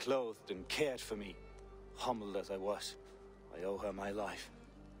 She clothed and cared for me, humbled as I was. I owe her my life.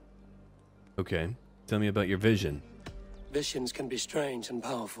 Okay, tell me about your vision. Visions can be strange and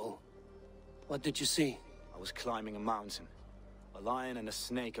powerful. What did you see? I was climbing a mountain, a lion and a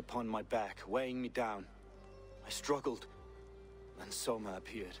snake upon my back, weighing me down. I struggled. Then Soma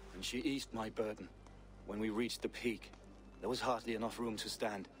appeared, and she eased my burden. When we reached the peak, there was hardly enough room to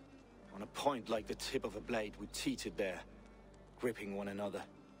stand. On a point like the tip of a blade, we teetered there, gripping one another,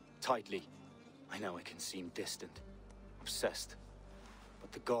 tightly. I know it can seem distant, obsessed,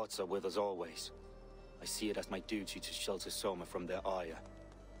 but the gods are with us always. I see it as my duty to shelter Soma from their ire.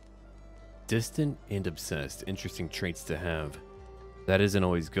 Distant and obsessed. Interesting traits to have. That isn't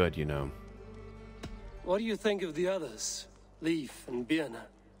always good, you know. What do you think of the others? Lif and Birna?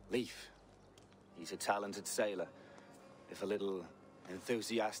 Lif. He's a talented sailor, if a little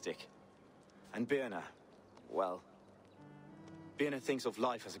enthusiastic. And Birna, well, Birna thinks of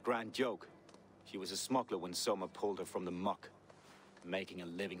life as a grand joke. She was a smuggler when Soma pulled her from the muck, making a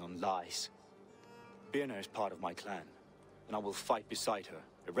living on lies. Birna is part of my clan, and I will fight beside her,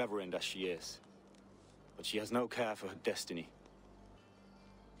 irreverent as she is. But she has no care for her destiny.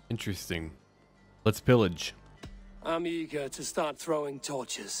 Interesting. Let's pillage. I'm eager to start throwing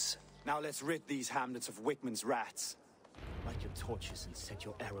torches. Now let's rid these hamlets of Wigmund's rats. Light your torches and set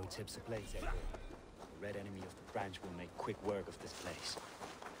your arrow tips ablaze, Edward. The red enemy of the branch will make quick work of this place.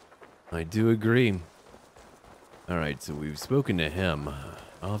 I do agree. Alright, so we've spoken to him.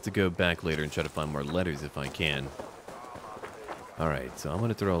 I'll have to go back later and try to find more letters if I can. Alright, so I'm going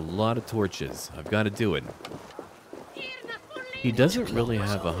to throw a lot of torches. I've got to do it. He doesn't really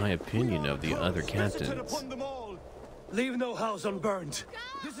have a high opinion of the other captains. Leave no house unburned.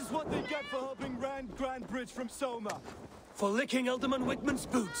 This is what they get for helping Grantebridge from Soma. For licking Ealdorman Wigmund's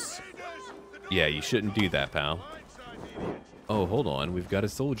boots. Yeah, you shouldn't do that, pal. Oh, hold on. We've got a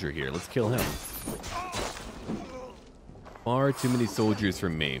soldier here. Let's kill him. Far too many soldiers for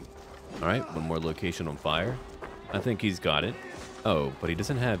me. Alright, one more location on fire. I think he's got it. Oh, but he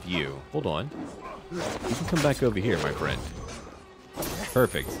doesn't have you. Hold on. You can come back over here, my friend.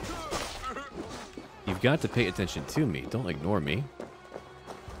 Perfect. You've got to pay attention to me. Don't ignore me.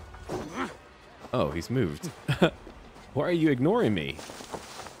 Oh, he's moved. Why are you ignoring me?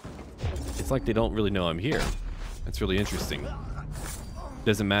 It's It's like they don't really know I'm here. That's really interesting.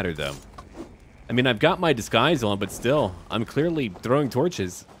 Doesn't matter though. I mean, I've got my disguise on, but still, I'm clearly throwing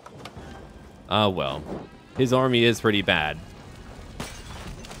torches. Ah, well. His army is pretty bad.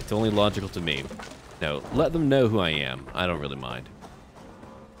 It's only logical to me. No, let them know who I am. I don't really mind.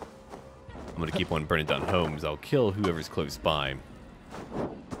 I'm gonna keep on burning down homes. I'll kill whoever's close by.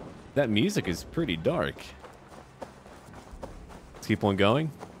 That music is pretty dark. Let's keep on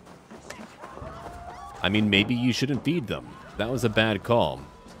going. I mean, maybe you shouldn't feed them. That was a bad call.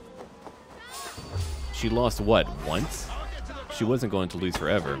 She lost what, once? She wasn't going to lose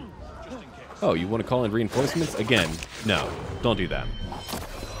forever. Oh, you want to call in reinforcements? Again, no, don't do that.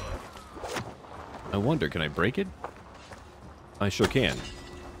 I wonder, can I break it? I sure can.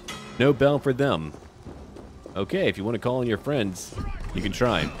 No bell for them. Okay, if you want to call in your friends, you can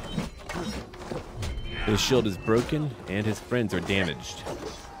try. His shield is broken, and his friends are damaged.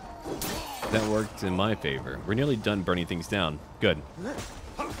 That worked in my favor. We're nearly done burning things down. Good.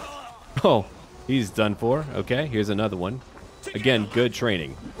 Oh, he's done for. Okay, here's another one. Again, good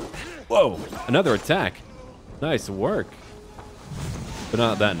training. Whoa, another attack. Nice work. But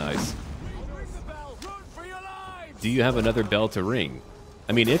not that nice. Do you have another bell to ring?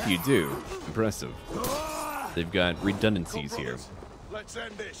 I mean, if you do, impressive. They've got redundancies here. Let's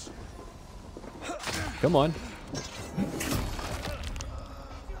end this. Come on.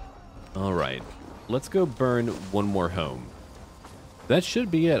 All right, let's go burn one more home. That should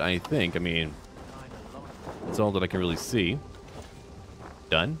be it, I think. I mean, that's all that I can really see.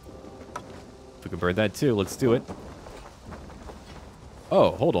 Done. If we can burn that too, let's do it.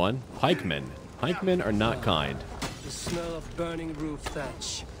 Oh, hold on. Pikemen. Pikemen are not kind. The smell of burning roof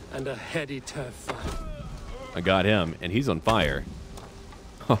thatch and a heady turf fire. I got him, and he's on fire.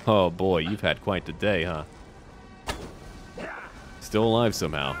 Oh boy, you've had quite the day, huh? Still alive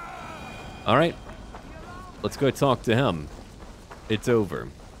somehow. All right, let's go talk to him. It's over.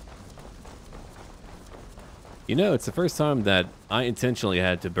 You know, it's the first time that I intentionally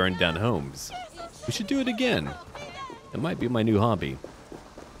had to burn down homes. We should do it again. It might be my new hobby.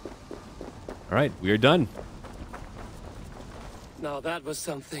 All right, we are done. Now that was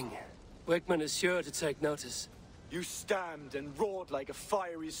something. Wigmund is sure to take notice. You stamped and roared like a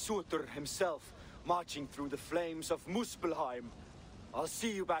fiery Surtur himself, marching through the flames of Muspelheim. I'll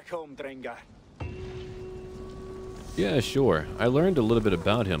see you back home, Drenga. Yeah, sure. I learned a little bit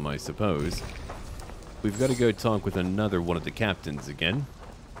about him, I suppose. We've got to go talk with another one of the captains again.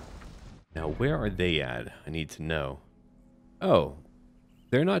 Now, where are they at? I need to know. Oh,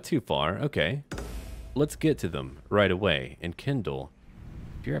 they're not too far. Okay. Let's get to them right away. And Kindle,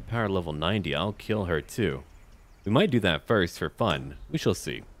 if you're at power level 90, I'll kill her too. We might do that first for fun. We shall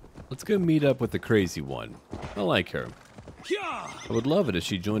see. Let's go meet up with the crazy one. I like her. I would love it if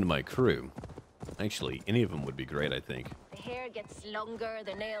she joined my crew. Actually, any of them would be great, I think. The hair gets longer,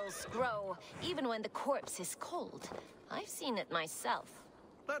 the nails grow, even when the corpse is cold. I've seen it myself.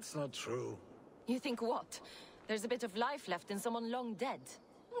 That's not true. You think what? There's a bit of life left in someone long dead?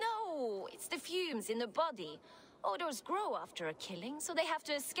 No, it's the fumes in the body. Odors grow after a killing, so they have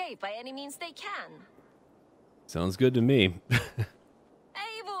to escape by any means they can. Sounds good to me.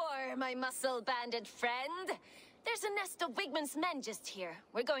 Eivor, my muscle-banded friend. There's a nest of Wigmund's men just here.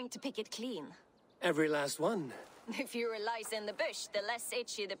 We're going to pick it clean. Every last one. The fewer lies in the bush, the less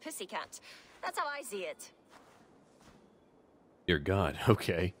itchy the pussycat. That's how I see it. Dear God,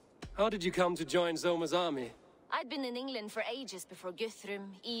 okay. How did you come to join Soma's army? I'd been in England for ages before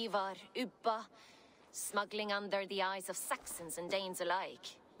Guthrum, Ivar, Ubba, smuggling under the eyes of Saxons and Danes alike.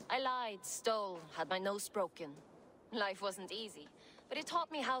 I lied, stole, had my nose broken. Life wasn't easy, but it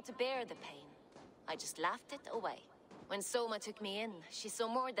taught me how to bear the pain. I just laughed it away. When Soma took me in, she saw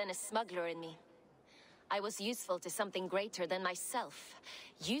more than a smuggler in me. I was useful to something greater than myself.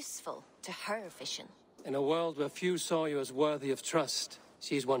 Useful to her vision. In a world where few saw you as worthy of trust,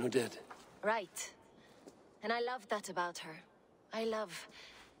 she's one who did. Right. And I love that about her. I love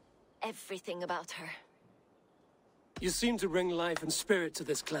everything about her. You seem to bring life and spirit to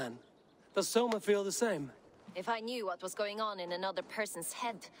this clan. Does Soma feel the same? If I knew what was going on in another person's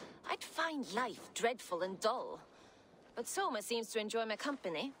head, I'd find life dreadful and dull. But Soma seems to enjoy my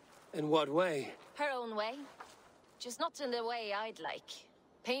company. In what way? Her own way. Just not in the way I'd like.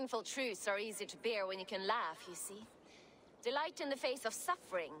 Painful truths are easy to bear when you can laugh, you see. Delight in the face of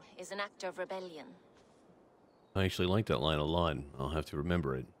suffering is an act of rebellion. I actually like that line a lot. I'll have to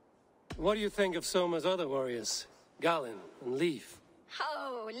remember it. What do you think of Soma's other warriors? Galinn and Lif?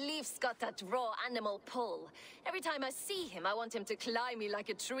 Oh, Lif's got that raw animal pull. Every time I see him, I want him to climb me like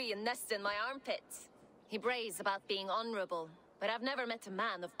a tree and nest in my armpits. He brays about being honorable, but I've never met a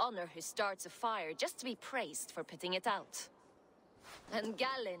man of honor who starts a fire just to be praised for putting it out. And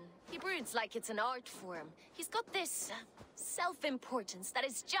Galinn, he broods like it's an art form. He's got this self-importance that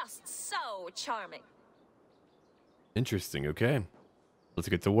is just so charming. Interesting, okay. Let's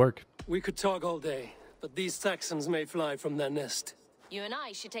get to work. We could talk all day, but these Saxons may fly from their nest. You and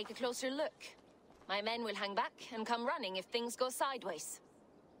I should take a closer look. My men will hang back and come running if things go sideways.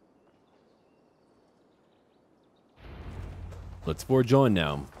 Let's forge on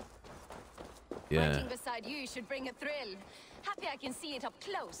now. Yeah. Fighting beside you should bring a thrill. Happy I can see it up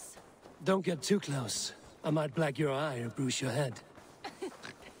close. Don't get too close. I might black your eye or bruise your head.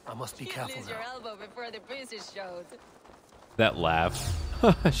 I must be careful lose now. your elbow before the bruises showed. That laugh.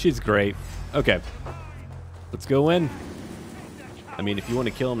 She's great. Okay. Let's go in. I mean, if you want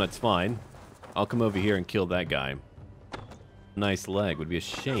to kill him, that's fine. I'll come over here and kill that guy. Nice leg. Would be a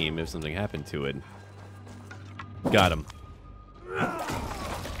shame if something happened to it. Got him.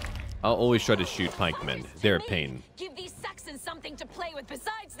 I'll always try to shoot pikemen. They're a pain. Give these Saxons something to play with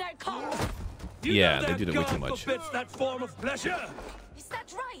besides their call. Yeah, they do that way too much. That form of pleasure. Is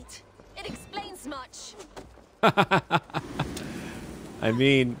that right? It explains much. I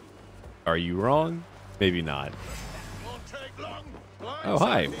mean, are you wrong? Maybe not. Oh,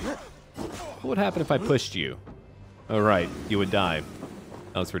 hi. What would happen if I pushed you? Oh, right. You would die.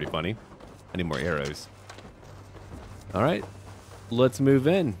 That was pretty funny. I need more arrows. All right. Let's move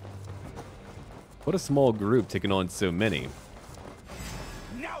in. What a small group taking on so many.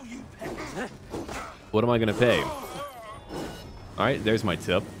 What am I going to pay? All right, there's my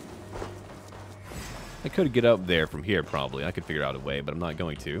tip. I could get up there from here, probably. I could figure out a way, but I'm not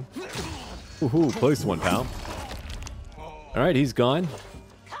going to. Woohoo, close one, pal. All right, he's gone.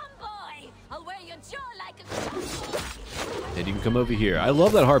 Come, boy. I'll wear your jaw like a... And you can come over here. I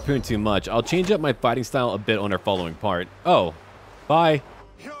love that harpoon too much. I'll change up my fighting style a bit on our following part. Oh, bye.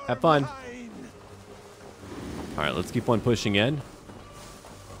 Have fun. All right, let's keep on pushing in.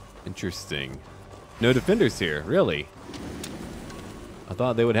 Interesting. No defenders here, really? I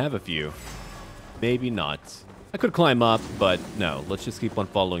thought they would have a few. Maybe not. I could climb up, but no. Let's just keep on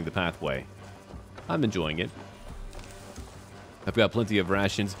following the pathway. I'm enjoying it. I've got plenty of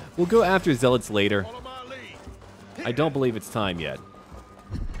rations. We'll go after zealots later. I don't believe it's time yet.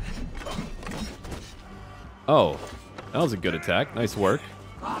 Oh, that was a good attack. Nice work.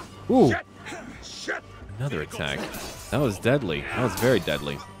 Ooh. Another attack. That was deadly. That was very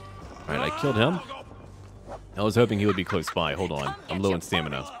deadly. All right, I killed him. I was hoping he would be close by. Hold on. I'm low on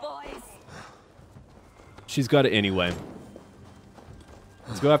stamina. She's got it anyway.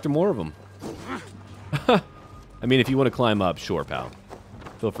 Let's go after more of them. I mean, if you want to climb up, sure, pal.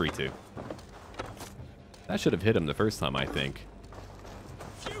 Feel free to. That should have hit him the first time, I think.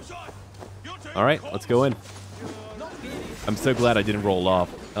 All right, let's go in. I'm so glad I didn't roll off.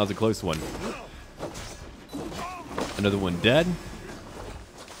 That was a close one. Another one dead.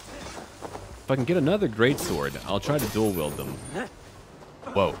 If I can get another greatsword, I'll try to dual wield them.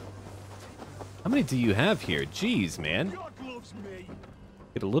 Whoa. How many do you have here? Jeez, man.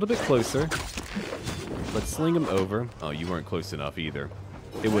 Get a little bit closer. Let's sling him over. Oh, you weren't close enough either.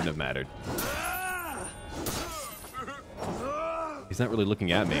 It wouldn't have mattered. He's not really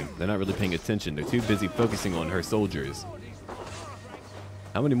looking at me. They're not really paying attention. They're too busy focusing on her soldiers.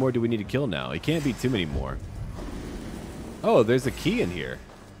 How many more do we need to kill now? It can't be too many more. Oh, there's a key in here.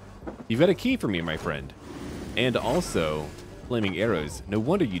 You've got a key for me, my friend. And also, flaming arrows. No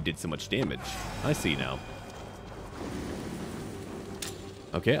wonder you did so much damage. I see now.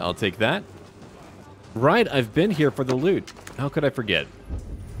 Okay, I'll take that. Right, I've been here for the loot. How could I forget?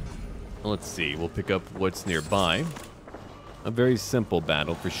 Let's see, we'll pick up what's nearby. A very simple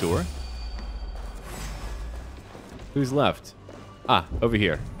battle for sure. Who's left? Ah, over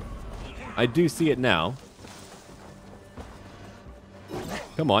here. I do see it now.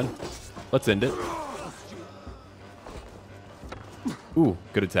 Come on, let's end it. Ooh,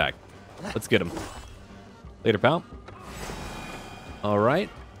 good attack. Let's get him. Later, pal. All right.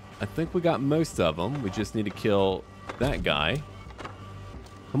 I think we got most of them. We just need to kill that guy.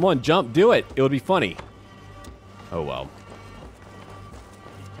 Come on, jump. Do it. It would be funny. Oh, well.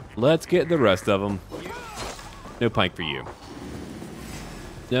 Let's get the rest of them. No pike for you.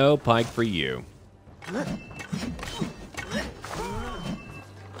 No pike for you.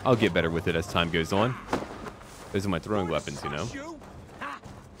 I'll get better with it as time goes on. Those are my throwing weapons, you know.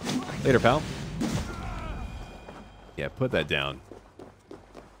 Later, pal. Yeah, put that down.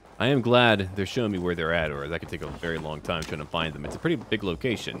 I am glad they're showing me where they're at, or that could take a very long time trying to find them. It's a pretty big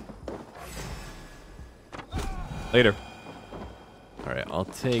location. Later. All right, I'll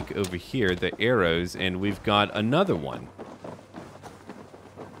take over here the arrows, and we've got another one.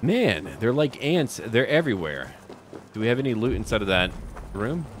 Man, they're like ants. They're everywhere. Do we have any loot inside of that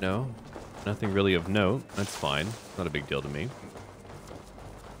room? No. Nothing really of note. That's fine. Not a big deal to me.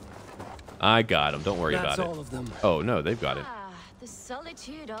 I got them. Don't worry about it. That's all of them. Oh, no, they've got it. Ah, the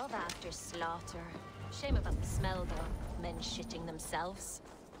solitude of after slaughter. Shame about the smell, though. Men shitting themselves.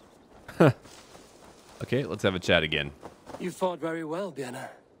 Okay, let's have a chat again. You fought very well, Birna.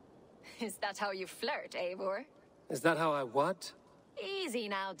 Is that how you flirt, Eivor? Is that how I what? Easy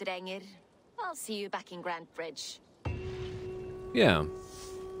now, Drengr. I'll see you back in Grantebridge. Yeah,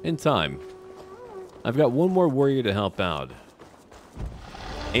 in time. I've got one more warrior to help out.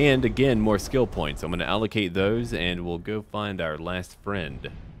 And again, more skill points. I'm going to allocate those and we'll go find our last friend.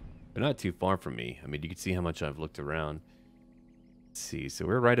 They're not too far from me. I mean, you can see how much I've looked around. Let's see, so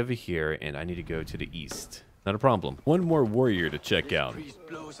we're right over here and I need to go to the east. Not a problem. One more warrior to check out. This priest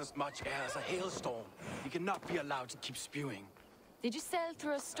blows as much air as a hailstorm. He cannot be allowed to keep spewing. Did you sail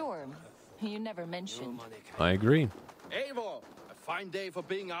through a storm? You never mentioned. I agree. Eivor, a fine day for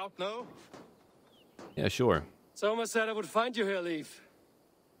being out, no? Yeah, sure. Soma said I would find you here, Lif.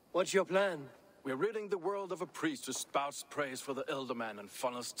 What's your plan? We're ridding the world of a priest who spouts praise for the Ealdorman and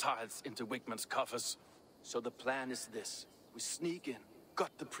funnels tithes into Wigmund's coffers. So the plan is this. We sneak in,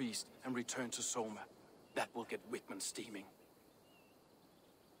 gut the priest, and return to Soma. That will get Wigmund steaming.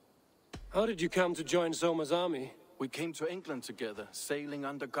 How did you come to join Soma's army? We came to England together, sailing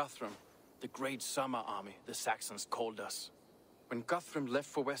under Guthrum. The great summer army, the Saxons called us. When Guthrum left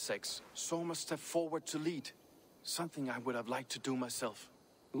for Wessex, Soma stepped forward to lead. Something I would have liked to do myself.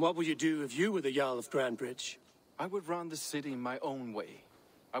 What would you do if you were the Jarl of Grantebridge? I would run the city my own way.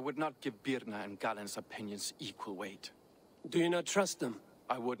 I would not give Birna and Galinn's opinions equal weight. Do you not trust them?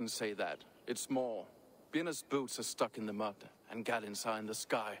 I wouldn't say that. It's more. Birna's boots are stuck in the mud, and Galinn's are in the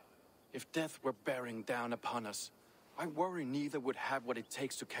sky. If death were bearing down upon us, I worry neither would have what it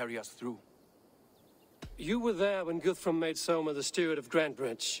takes to carry us through. You were there when Guthrum made Soma the steward of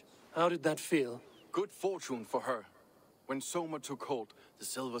Grantebridge. How did that feel? Good fortune for her. When Soma took hold, the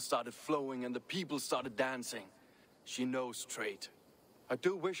silver started flowing and the people started dancing. She knows trade. I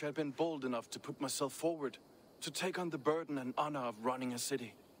do wish I'd been bold enough to put myself forward, to take on the burden and honor of running a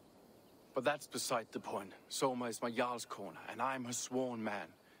city. But that's beside the point. Soma is my Jarlskona, and I'm her sworn man.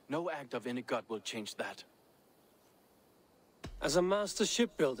 No act of any god will change that. As a master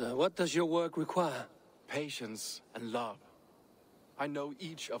shipbuilder, what does your work require? Patience and love. I know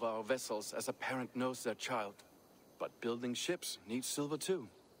each of our vessels as a parent knows their child. But building ships needs silver too.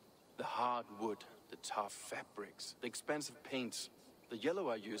 The hard wood, the tough fabrics, the expensive paints. The yellow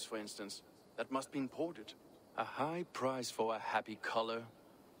I use, for instance, that must be imported. A high price for a happy color.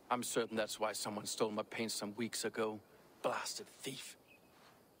 I'm certain that's why someone stole my paint some weeks ago. Blasted thief.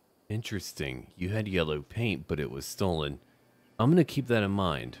 Interesting. You had yellow paint, but it was stolen. I'm gonna keep that in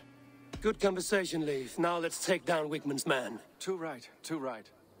mind. Good conversation, Lif. Now let's take down Wigmund's man. Too right, too right.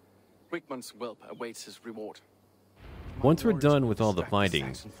 Wigmund's whelp awaits his reward. Once we're done with all the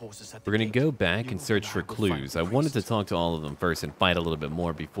fighting, we're gonna go back and search for clues. I wanted to talk to all of them first and fight a little bit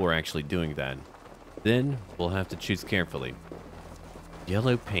more before actually doing that. Then, we'll have to choose carefully.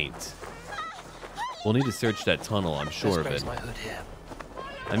 Yellow paint. We'll need to search that tunnel, I'm sure of it.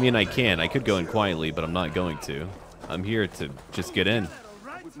 I mean, I could go in quietly, but I'm not going to. I'm here to just get in.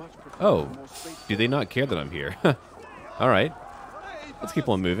 Oh, do they not care that I'm here? Alright, let's keep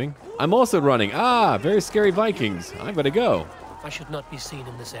on moving. I'm also running. Ah, very scary Vikings. I'm gonna go. I should not be seen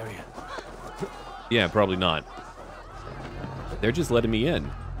in this area. Yeah, probably not. They're just letting me in.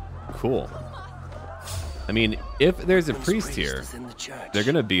 Cool. I mean, if there's a priest here, they're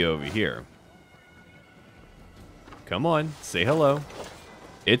gonna be over here. Come on, say hello.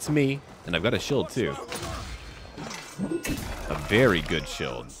 It's me, and I've got a shield too. A very good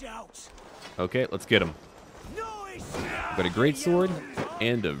shield. Okay, let's get him. I've got a great sword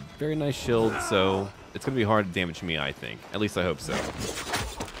and a very nice shield, so it's going to be hard to damage me, I think. At least I hope so.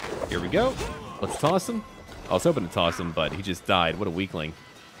 Here we go. Let's toss him. I was hoping to toss him, but he just died. What a weakling.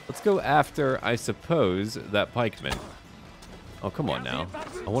 Let's go after, I suppose, that pikeman. Oh, come on now.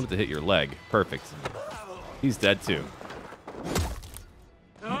 I wanted to hit your leg. Perfect. He's dead too.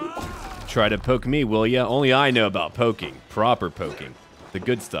 Try to poke me, will ya? Only I know about poking. Proper poking. The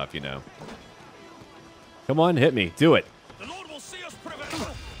good stuff, you know. Come on, hit me. Do it.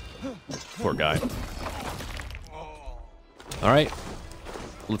 Poor guy. Alright.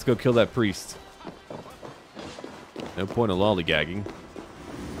 Let's go kill that priest. No point of lollygagging.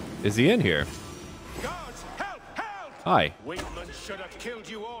 Is he in here? Guards, help, help! Hi. Wigmund should have killed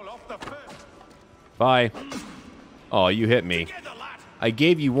you all off the first. Bye. Oh, you hit me. I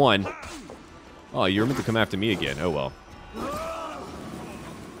gave you one. Oh, you were meant to come after me again. Oh, well.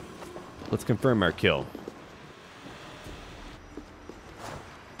 Let's confirm our kill.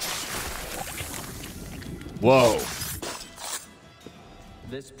 Whoa.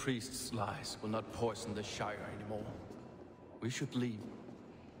 This priest's lies will not poison the Shire anymore. We should leave.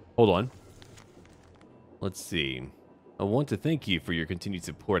 Hold on. Let's see. I want to thank you for your continued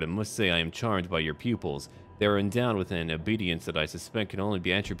support. I must say I am charmed by your pupils. They are endowed with an obedience that I suspect can only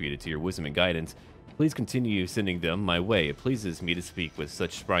be attributed to your wisdom and guidance. Please continue sending them my way. It pleases me to speak with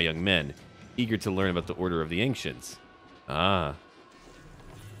such spry young men, eager to learn about the Order of the Ancients. Ah.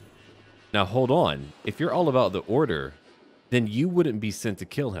 Now hold on. If you're all about the Order, then you wouldn't be sent to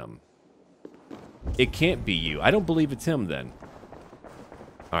kill him. It can't be you. I don't believe it's him then.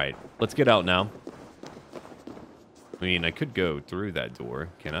 Alright, let's get out now. I mean, I could go through that door.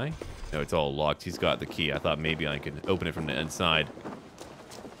 Can I? No, it's all locked. He's got the key. I thought maybe I could open it from the inside.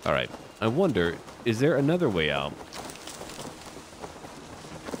 Alright. I wonder, is there another way out?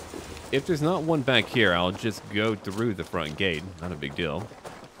 If there's not one back here, I'll just go through the front gate. Not a big deal.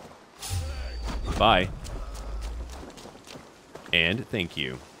 Bye. And thank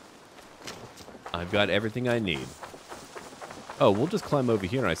you. I've got everything I need. Oh, we'll just climb over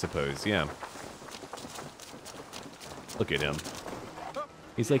here, I suppose. Yeah. Look at him.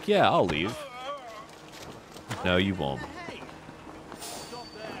 He's like, yeah, I'll leave. No, you won't.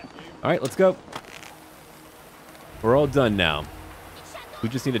 Alright, let's go. We're all done now. We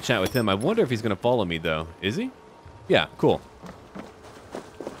just need to chat with him. I wonder if he's going to follow me, though. Is he? Yeah, cool.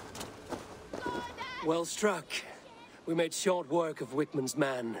 Well struck. We made short work of Wigmund's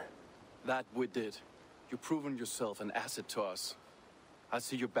man. That we did. You've proven yourself an asset to us. I'll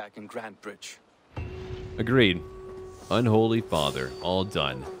see you back in Grantebridge. Agreed. Unholy Father, all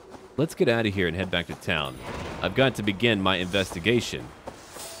done. Let's get out of here and head back to town. I've got to begin my investigation.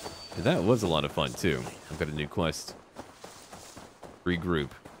 That was a lot of fun, too. I've got a new quest. Regroup.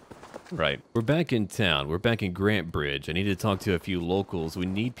 Right. We're back in town. We're back in Grantebridge. I need to talk to a few locals. We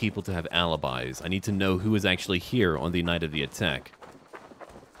need people to have alibis. I need to know who is actually here on the night of the attack.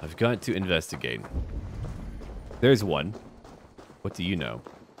 I've got to investigate. There's one. What do you know?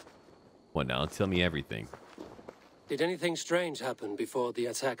 What now? Tell me everything. Did anything strange happen before the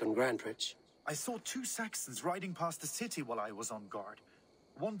attack on Grantebridge? I saw 2 Saxons riding past the city while I was on guard.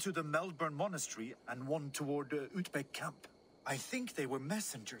 One to the Melbourne Monastery and one toward Utbeck camp. I think they were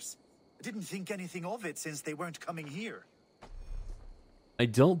messengers. I didn't think anything of it since they weren't coming here. I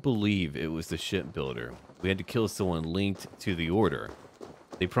don't believe it was the shipbuilder. We had to kill someone linked to the Order.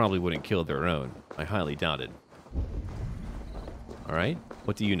 They probably wouldn't kill their own. I highly doubt it. Alright,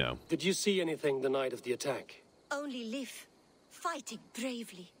 what do you know? Did you see anything the night of the attack? Only Lif, fighting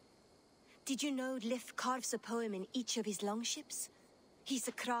bravely. Did you know Lif carves a poem in each of his longships? He's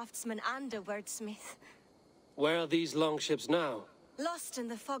a craftsman and a wordsmith. Where are these longships now? Lost in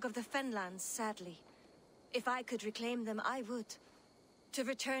the fog of the Fenlands, sadly. If I could reclaim them, I would. To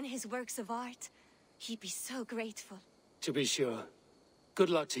return his works of art, he'd be so grateful. To be sure. Good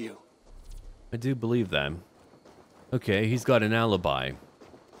luck to you. I do believe that. Okay, he's got an alibi.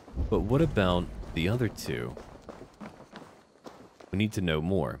 But what about the other 2? We need to know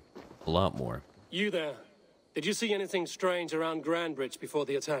more. A lot more. You there. Did you see anything strange around Grantebridge before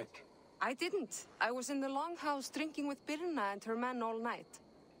the attack? I didn't. I was in the longhouse drinking with Birna and her men all night.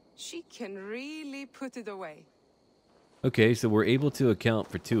 She can really put it away. Okay, so we're able to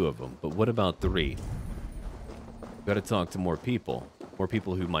account for 2 of them, but what about 3? Gotta talk to more people. More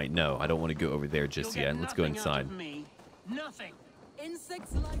people who might know. I don't want to go over there just yet. Let's go inside. Nothing.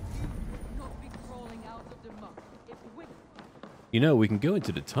 Insects like you would not be crawling out of the muck if You know, we can go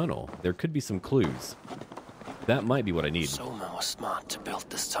into the tunnel. There could be some clues. That might be what I need. Soma was smart to build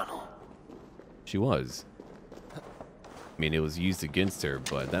this tunnel. She was. I mean, it was used against her,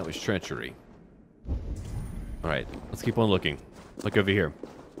 but that was treachery. Alright, let's keep on looking. Look over here.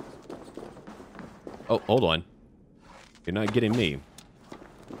 Oh, hold on. You're not getting me.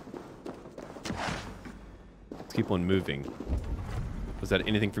 Let's keep on moving. Was that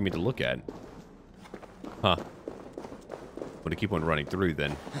anything for me to look at? Huh. I'm gonna keep on running through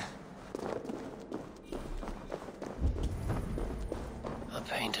then. A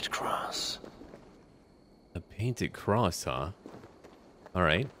painted cross. A painted cross, huh?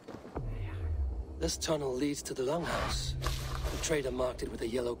 Alright. This tunnel leads to the Longhouse. The traitor marked it with a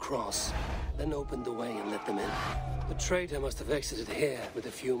yellow cross, then opened the way and let them in. The traitor must have exited here with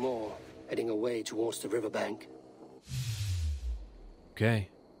a few more, heading away towards the riverbank. Okay.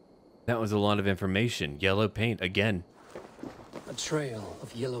 That was a lot of information. Yellow paint again. A trail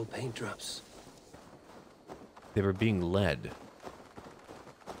of yellow paint drops. They were being led.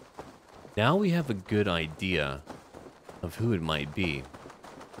 Now we have a good idea of who it might be.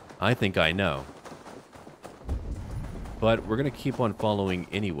 I think I know. But we're gonna keep on following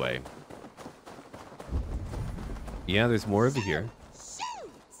anyway. Yeah, there's more over here. Stay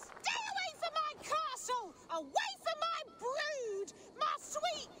away from my castle! Away from my brood! My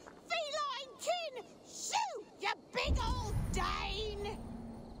sweet feline kin! Shoot, you big old Dane!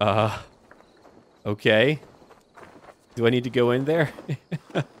 Okay. Do I need to go in there?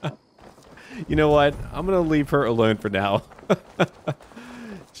 You know what? I'm gonna leave her alone for now.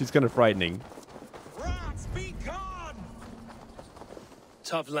 She's kind of frightening. Rats, be gone!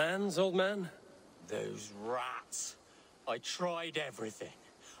 Tough lands, old man? Those rats. I tried everything.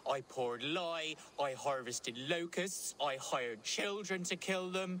 I poured lye, I harvested locusts, I hired children to kill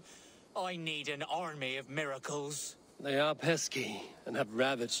them. I need an army of miracles. They are pesky and have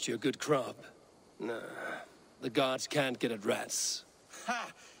ravaged your good crop. Nah, the gods can't get at rats.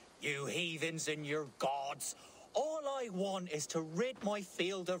 Ha! You heathens and your gods. All I want is to rid my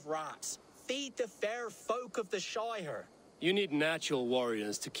field of rats. Feed the fair folk of the Shire. You need natural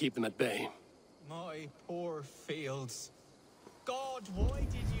warriors to keep them at bay. My poor fields. God, why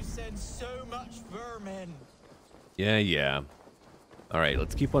did you send so much vermin? Yeah. Alright,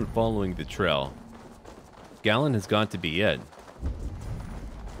 let's keep on following the trail. Galinn has got to be it.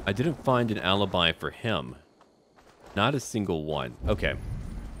 I didn't find an alibi for him. Not a single one. Okay.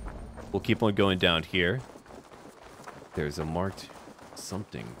 We'll keep on going down here. There's a marked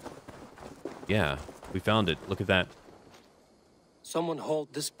something. Yeah, we found it. Look at that. Someone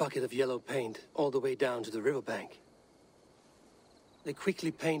hauled this bucket of yellow paint all the way down to the riverbank. They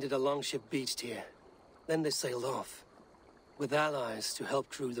quickly painted a longship beached here. Then they sailed off, with allies to help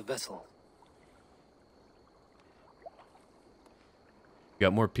crew the vessel.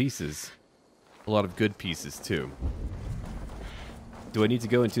 Got more pieces. A lot of good pieces, too. Do I need to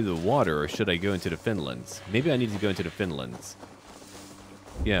go into the water, or should I go into the Finlands? Maybe I need to go into the Finlands.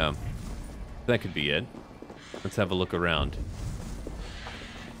 Yeah, that could be it. Let's have a look around.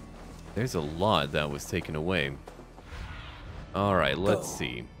 There's a lot that was taken away. Alright, let's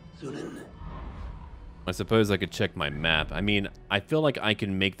see. I suppose I could check my map. I mean, I feel like I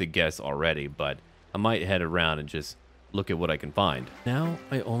can make the guess already, but I might head around and just look at what I can find. Now,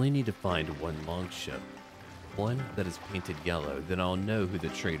 I only need to find one longship. One that is painted yellow, then I'll know who the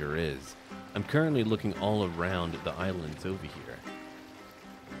traitor is. I'm currently looking all around the islands over here.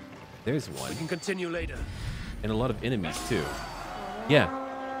 There's one. We can continue later. And a lot of enemies, too. Yeah,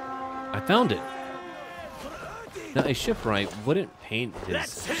 I found it. Now, a shipwright wouldn't paint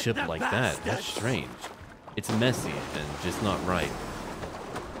his ship like that. That's strange. It's messy and just not right.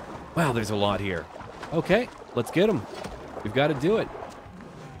 Wow, there's a lot here. Okay, let's get them. We've got to do it.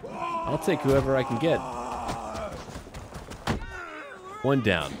 I'll take whoever I can get. One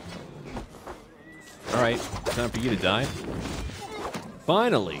down. Alright, time for you to die.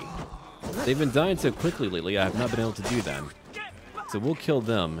 Finally! They've been dying so quickly lately, I have not been able to do that. So we'll kill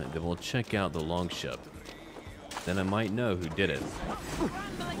them, and then we'll check out the longship. Then I might know who did it.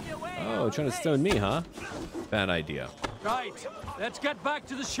 Oh, trying to stone me, huh? Bad idea. Right, let's get back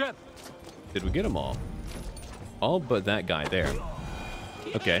to the ship. Did we get them all? All but that guy there.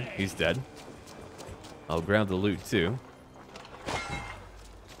 Okay, he's dead. I'll grab the loot, too.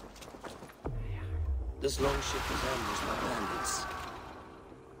 This longship was ambushed by bandits.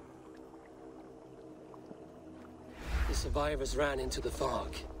 The survivors ran into the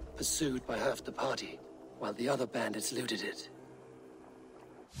fog, pursued by half the party, while the other bandits looted it.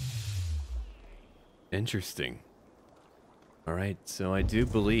 Interesting. Alright, so I do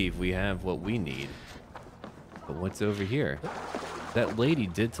believe we have what we need. But what's over here? That lady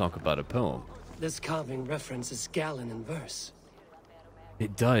did talk about a poem. This carving references Galinn in verse.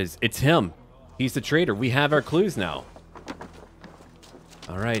 It does. It's him. He's the traitor. We have our clues now.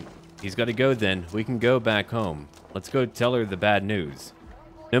 Alright, he's got to go then. We can go back home. Let's go tell her the bad news.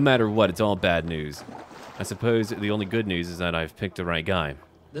 No matter what, it's all bad news. I suppose the only good news is that I've picked the right guy.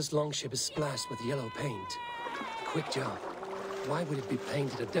 This longship is splashed with yellow paint. Quick job. Why would it be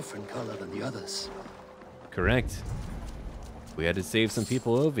painted a different color than the others? Correct. We had to save some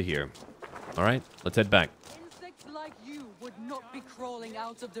people over here. Alright, let's head back. Insects like you would not be crawling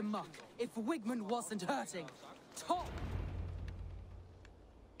out of the muck if Wigmund wasn't hurting. Top!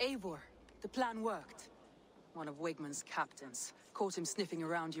 Eivor, the plan worked. One of Wigmund's captains caught him sniffing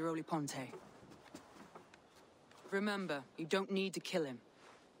around Jarlskona Ponte. Remember, you don't need to kill him.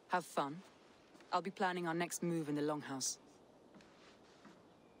 Have fun. I'll be planning our next move in the Longhouse.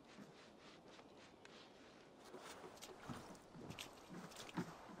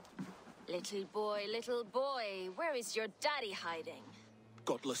 Little boy, where is your daddy hiding?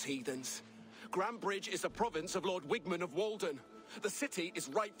 Godless heathens. Grantebridge is a province of Lord Wigmund of Walden. The city is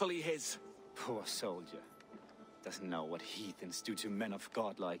rightfully his. Poor soldier. Doesn't know what heathens do to men of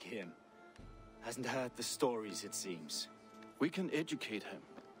God like him. Hasn't heard the stories, it seems. We can educate him.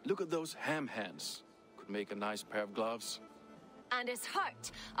 Look at those ham hands. Could make a nice pair of gloves. And his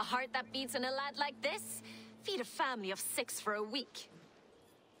heart. A heart that beats in a lad like this. Feed a family of 6 for a week.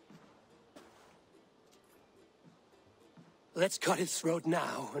 Let's cut his throat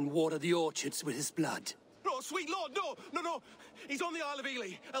now and water the orchards with his blood. No, sweet lord, no. He's on the Isle of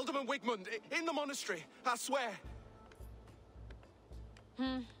Eels, Ealdorman Wigmund, in the monastery, I swear.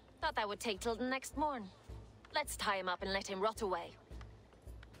 Thought that would take till the next morn. Let's tie him up and let him rot away.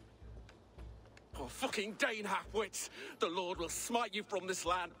 Oh, fucking Dane half-wits! The Lord will smite you from this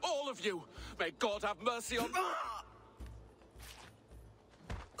land, all of you! May God have mercy on...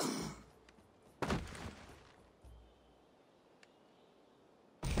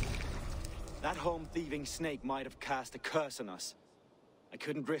 That home-thieving snake might have cast a curse on us. I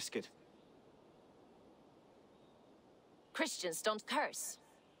couldn't risk it. Christians don't curse.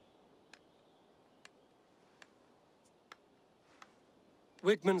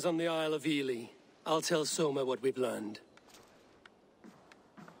 Wigmund's on the Isle of Eels. I'll tell Soma what we've learned.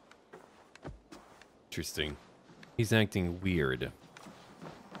 Interesting. He's acting weird.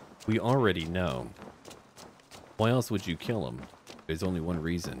 We already know. Why else would you kill him? There's only one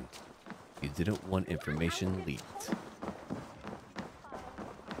reason. You didn't want information leaked.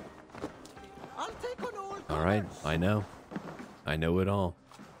 Alright, I know. I know it all.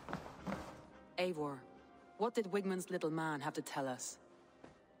 Eivor, what did Wigmund's little man have to tell us?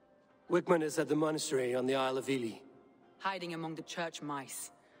 Wigmund is at the monastery on the Isle of Eels. Hiding among the church mice.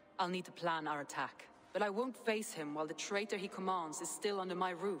 I'll need to plan our attack. But I won't face him while the traitor he commands is still under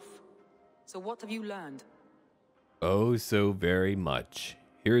my roof. So what have you learned? Oh, so very much.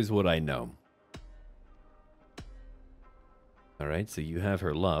 Here's what I know. Alright, so you have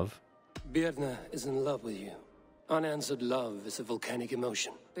her love. Birna is in love with you. Unanswered love is a volcanic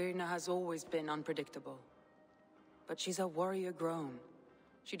emotion. Birna has always been unpredictable. But she's a warrior grown.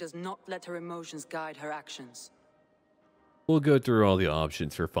 She does not let her emotions guide her actions. We'll go through all the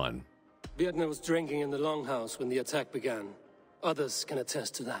options for fun. Birna was drinking in the Longhouse when the attack began. Others can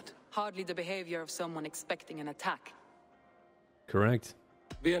attest to that. Hardly the behavior of someone expecting an attack. Correct.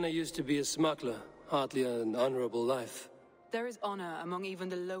 Birna used to be a smuggler, hardly an honorable life. There is honor among even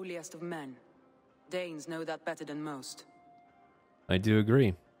the lowliest of men. Danes know that better than most. I do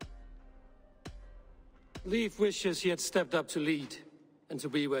agree. Lif wishes he had stepped up to lead, and to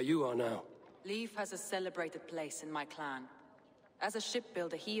be where you are now. Lif has a celebrated place in my clan. As a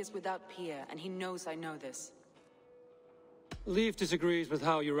shipbuilder, he is without peer, and he knows I know this. Lif disagrees with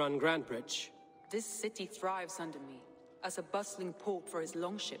how you run Grantebridge. This city thrives under me, as a bustling port for his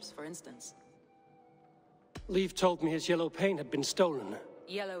longships, for instance. Lif told me his yellow paint had been stolen.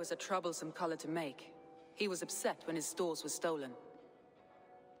 Yellow is a troublesome color to make. He was upset when his stores were stolen.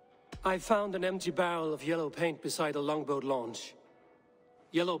 I found an empty barrel of yellow paint beside a longboat launch.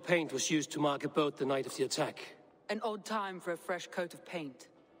 Yellow paint was used to mark a boat the night of the attack. An odd time for a fresh coat of paint.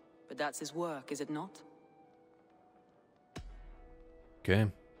 But that's his work, is it not? Okay.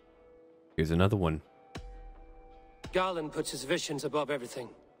 Here's another one. Galinnn puts his visions above everything,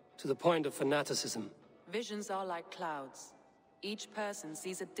 to the point of fanaticism. Visions are like clouds. Each person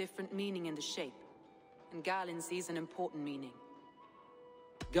sees a different meaning in the shape, and Galinn sees an important meaning.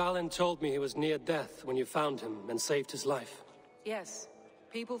 Galinn told me he was near death when you found him and saved his life. Yes,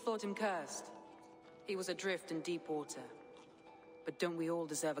 people thought him cursed. He was adrift in deep water. But don't we all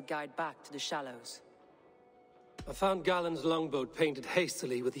deserve a guide back to the shallows? I found Galinn's longboat painted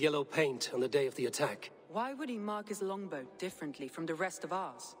hastily with yellow paint on the day of the attack. Why would he mark his longboat differently from the rest of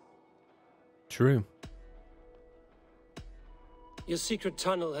ours? True. Your secret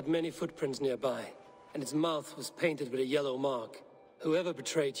tunnel had many footprints nearby, and its mouth was painted with a yellow mark. Whoever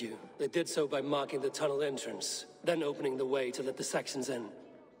betrayed you, they did so by marking the tunnel entrance, then opening the way to let the Saxons in.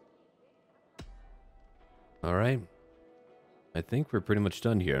 Alright. I think we're pretty much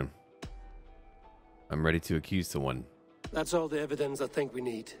done here. I'm ready to accuse someone. That's all the evidence I think we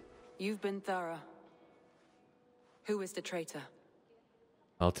need. You've been thorough. Who is the traitor?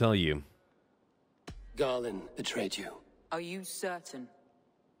 I'll tell you. Galinn betrayed you. Are you certain?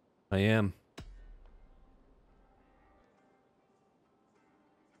 I am.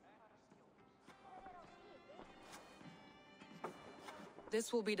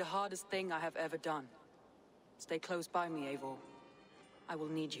 This will be the hardest thing I have ever done. Stay close by me, Eivor. I will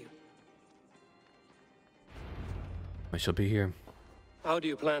need you. I shall be here. How do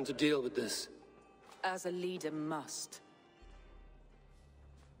you plan to deal with this? As a leader must.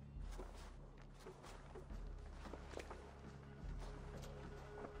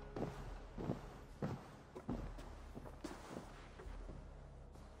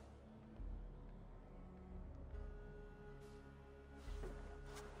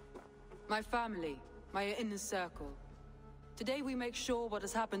 My family, my inner circle. Today we make sure what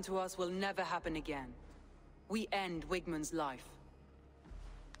has happened to us will never happen again. We end Wigmund's life.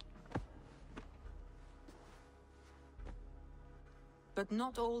 But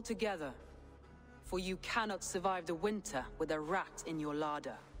not all together. For you cannot survive the winter with a rat in your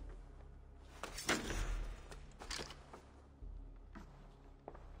larder.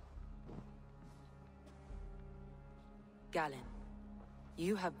 Galinn.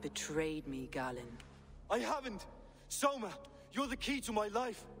 You have betrayed me, Galinn. I haven't! Soma, you're the key to my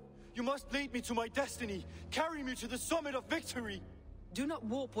life. You must lead me to my destiny. Carry me to the summit of victory. Do not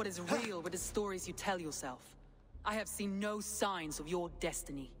warp what is real with the stories you tell yourself. I have seen no signs of your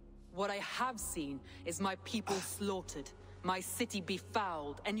destiny. What I have seen is my people slaughtered, my city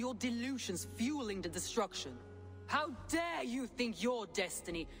befouled, and your delusions fueling the destruction. How dare you think your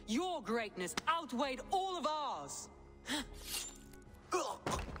destiny, your greatness, outweighed all of ours?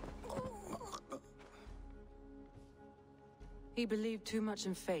 He believed too much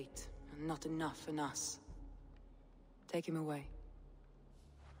in fate, and not enough in us. Take him away.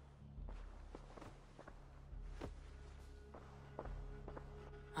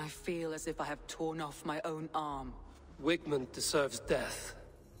 I feel as if I have torn off my own arm. Wigmund deserves death,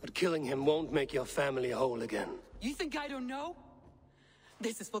 but killing him won't make your family whole again. You think I don't know?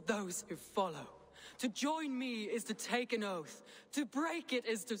 This is for those who follow. To join me is to take an oath. To break it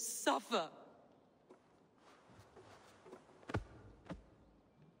is to suffer.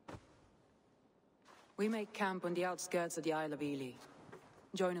 We make camp on the outskirts of the Isle of Eels.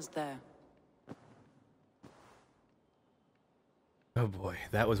 Join us there. Oh boy,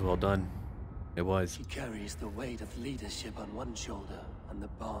 that was well done. It was. She carries the weight of leadership on one shoulder and the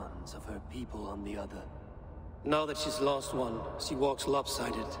bonds of her people on the other. Now that she's lost one, she walks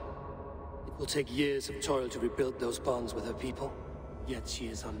lopsided. It will take years of toil to rebuild those bonds with her people. Yet she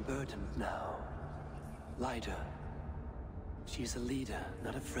is unburdened now. Lighter. She is a leader,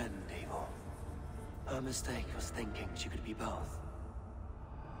 not a friend, Eivor. Her mistake was thinking she could be both.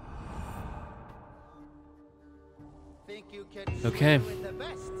 Okay.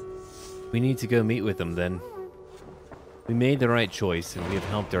 We need to go meet with them then. We made the right choice and we have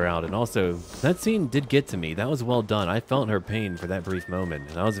helped her out. And also, that scene did get to me. That was well done. I felt her pain for that brief moment.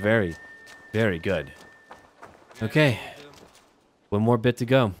 And that was very, very good. Okay. One more bit to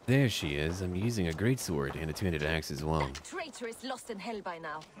go. There she is. I'm using a greatsword and a two-handed axe as well. That traitor is lost in hell by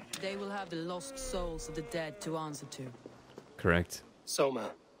now. They will have the lost souls of the dead to answer to. Correct.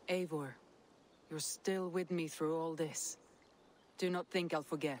 Soma. Eivor, you're still with me through all this. Do not think I'll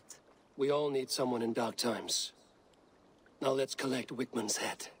forget. We all need someone in dark times. Now let's collect Wigmund's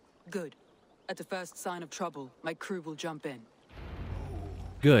head. Good. At the first sign of trouble, my crew will jump in.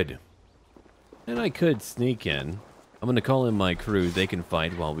 Good. And I could sneak in. I'm gonna call in my crew. They can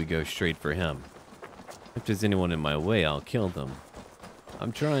fight while we go straight for him. If there's anyone in my way, I'll kill them.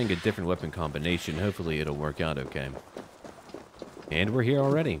 I'm trying a different weapon combination. Hopefully it'll work out okay. And we're here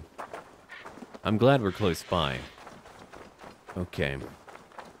already. I'm glad we're close by. Okay.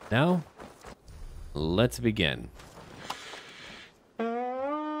 Now, let's begin.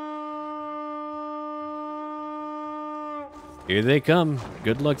 Here they come.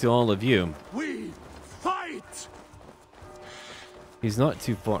 Good luck to all of you. We fight! He's not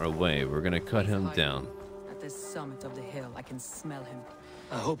too far away. We're gonna cut him down. At the summit of the hill, I can smell him.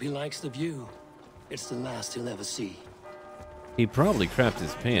 I hope he likes the view. It's the last he'll ever see. He probably crapped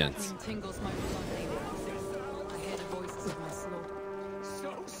his pants. Tingles my blood. I hear the voices of my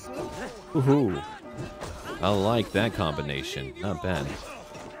slaughter. Ooh. I like that combination. Not bad.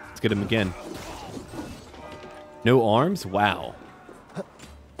 Let's get him again. No arms? Wow.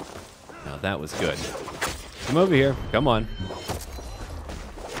 Now that was good. Come over here. Come on.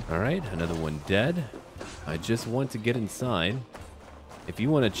 Alright, another one dead. I just want to get inside. If you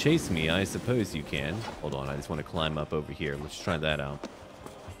want to chase me, I suppose you can. Hold on, I just want to climb up over here. Let's try that out.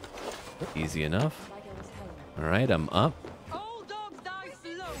 Easy enough. Alright, I'm up.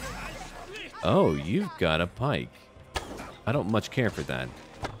 Oh, you've got a pike. I don't much care for that.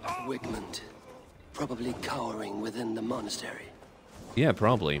 Wigmund. Probably cowering within the monastery. Yeah,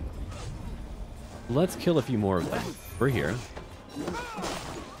 probably. Let's kill a few more of them. We're here.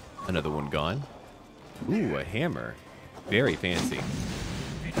 Another one gone. Ooh, a hammer. Very fancy.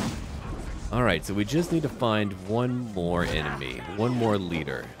 Alright, so we just need to find one more enemy. One more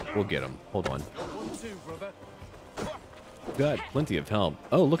leader. We'll get him. Hold on. Got plenty of help.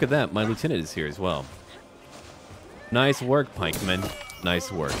 Oh, look at that. My lieutenant is here as well. Nice work, pikemen.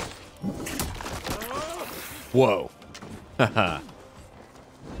 Nice work. Whoa. Haha.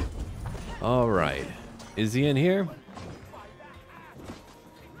 Alright. Is he in here?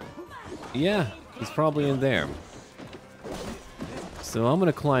 Yeah, he's probably in there. So I'm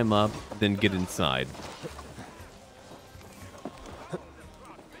gonna climb up, then get inside.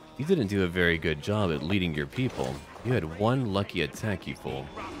 You didn't do a very good job at leading your people. You had one lucky attack, you fool.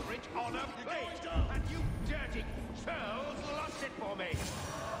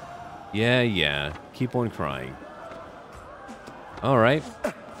 Yeah, keep on crying. Alright,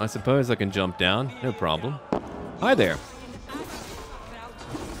 I suppose I can jump down, no problem. Hi there.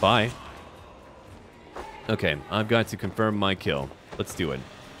 Bye. Okay, I've got to confirm my kill. Let's do it.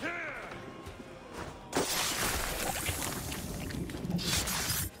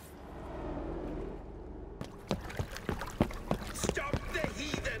 Stop the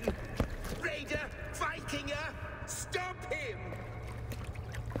heathen! Raider, Vikinger, stop him!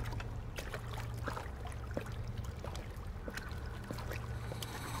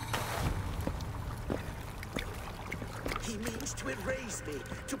 He means to erase me,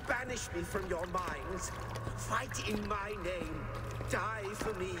 to banish me from your minds. Fight in my name. Die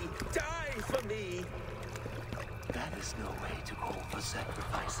for me. Die for me. That is no way to call for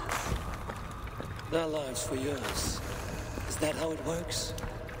sacrifices. Their lives for yours. Is that how it works?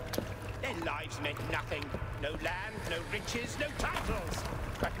 Their lives meant nothing. No land, no riches, no titles.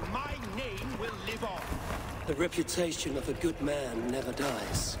 But my name will live on. The reputation of a good man never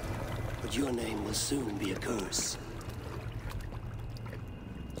dies. But your name will soon be a curse.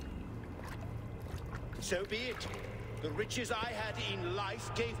 So be it. The riches I had in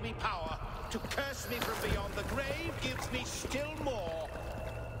life gave me power. To curse me from beyond the grave gives me still more.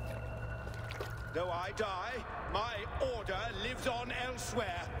 Though I die, my order lives on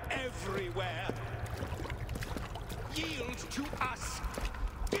elsewhere, everywhere. Yield to us.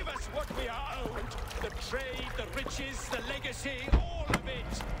 Give us what we are owed. The trade, the riches, the legacy, all of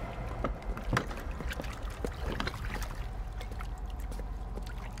it.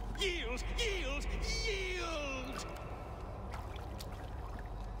 Yield! Yield! Yield!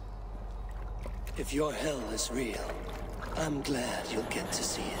 If your hell is real, I'm glad you'll get to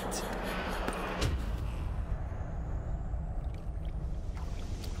see it.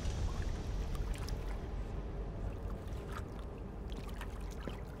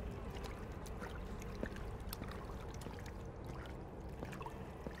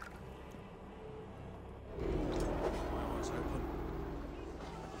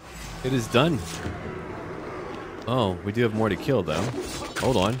 It is done. Oh, we do have more to kill, though.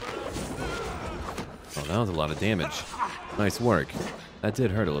 Hold on. Oh, that was a lot of damage. Nice work. That did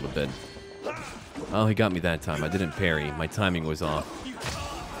hurt a little bit. Oh, he got me that time. I didn't parry. My timing was off.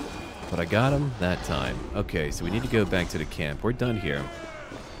 But I got him that time. Okay, so we need to go back to the camp. We're done here.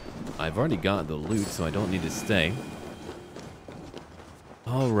 I've already got the loot, so I don't need to stay.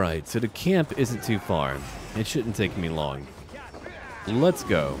 Alright, so the camp isn't too far. It shouldn't take me long. Let's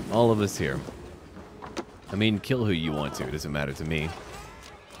go. All of us here. I mean, kill who you want to. It doesn't matter to me.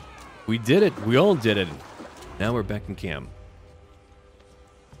 We did it. We all did it. Now we're back in camp.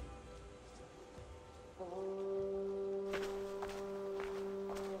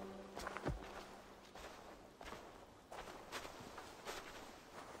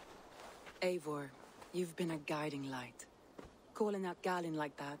 Eivor, you've been a guiding light. Calling out Galinnn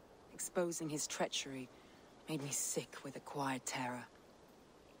like that, exposing his treachery, made me sick with a quiet terror.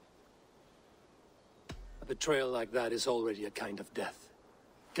 A betrayal like that is already a kind of death.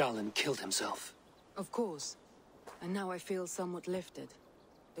 Galinn killed himself. Of course. And now I feel somewhat lifted.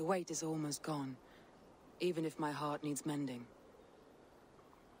 The weight is almost gone, even if my heart needs mending.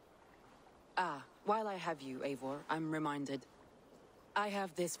 Ah, while I have you, Eivor, I'm reminded. I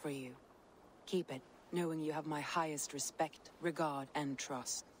have this for you. Keep it, knowing you have my highest respect, regard, and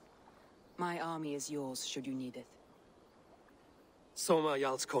trust. My army is yours, should you need it. Soma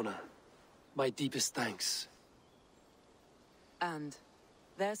Jarlskona, my deepest thanks. And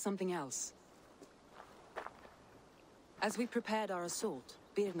there's something else. As we prepared our assault,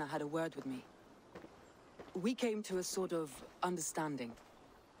 Birna had a word with me. We came to a sort of understanding.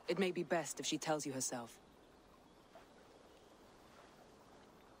 It may be best if she tells you herself.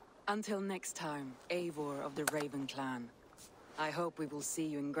 Until next time, Eivor of the Raven clan. I hope we will see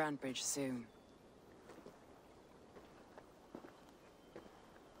you in Grantebridge soon.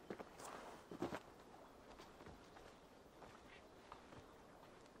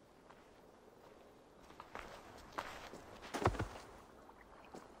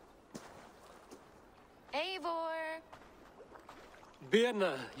 Eivor!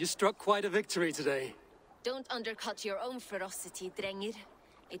 Birna, you struck quite a victory today. Don't undercut your own ferocity, Drengir.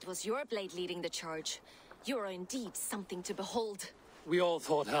 It was your blade leading the charge. You are indeed something to behold. We all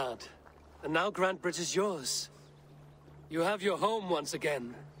fought hard. And now Grantebridge is yours. You have your home once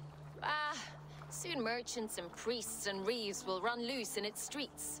again. Soon merchants and priests and reeves will run loose in its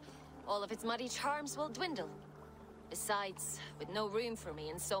streets. All of its muddy charms will dwindle. Besides, with no room for me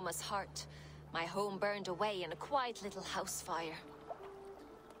in Soma's heart, my home burned away in a quiet little house fire.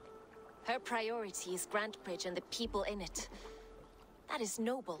 Her priority is Grantebridge and the people in it. That is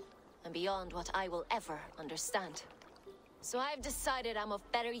noble, and beyond what I will ever understand. So I've decided I'm of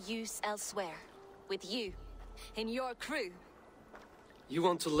better use elsewhere. With you, in your crew. You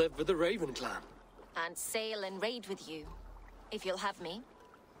want to live with the Raven clan? And sail and raid with you, if you'll have me.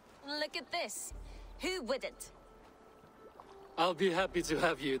 Look at this. Who wouldn't? I'll be happy to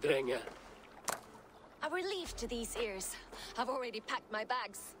have you, Drenge. A relief to these ears. I've already packed my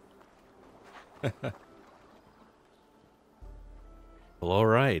bags. Well, all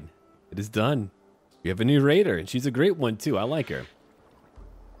right. It is done. We have a new raider, and she's a great one, too. I like her.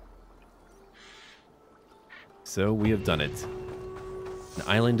 So, we have done it. An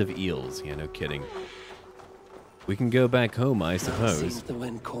Island of Eels. Yeah, no kidding. We can go back home, I suppose. Seems the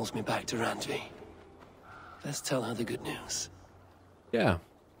wind calls me back to Randvi. Let's tell her the good news. Yeah,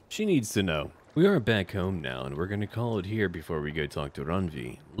 she needs to know. We are back home now, and we're going to call it here before we go talk to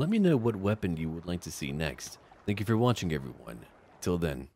Randvi. Let me know what weapon you would like to see next. Thank you for watching, everyone. Till then.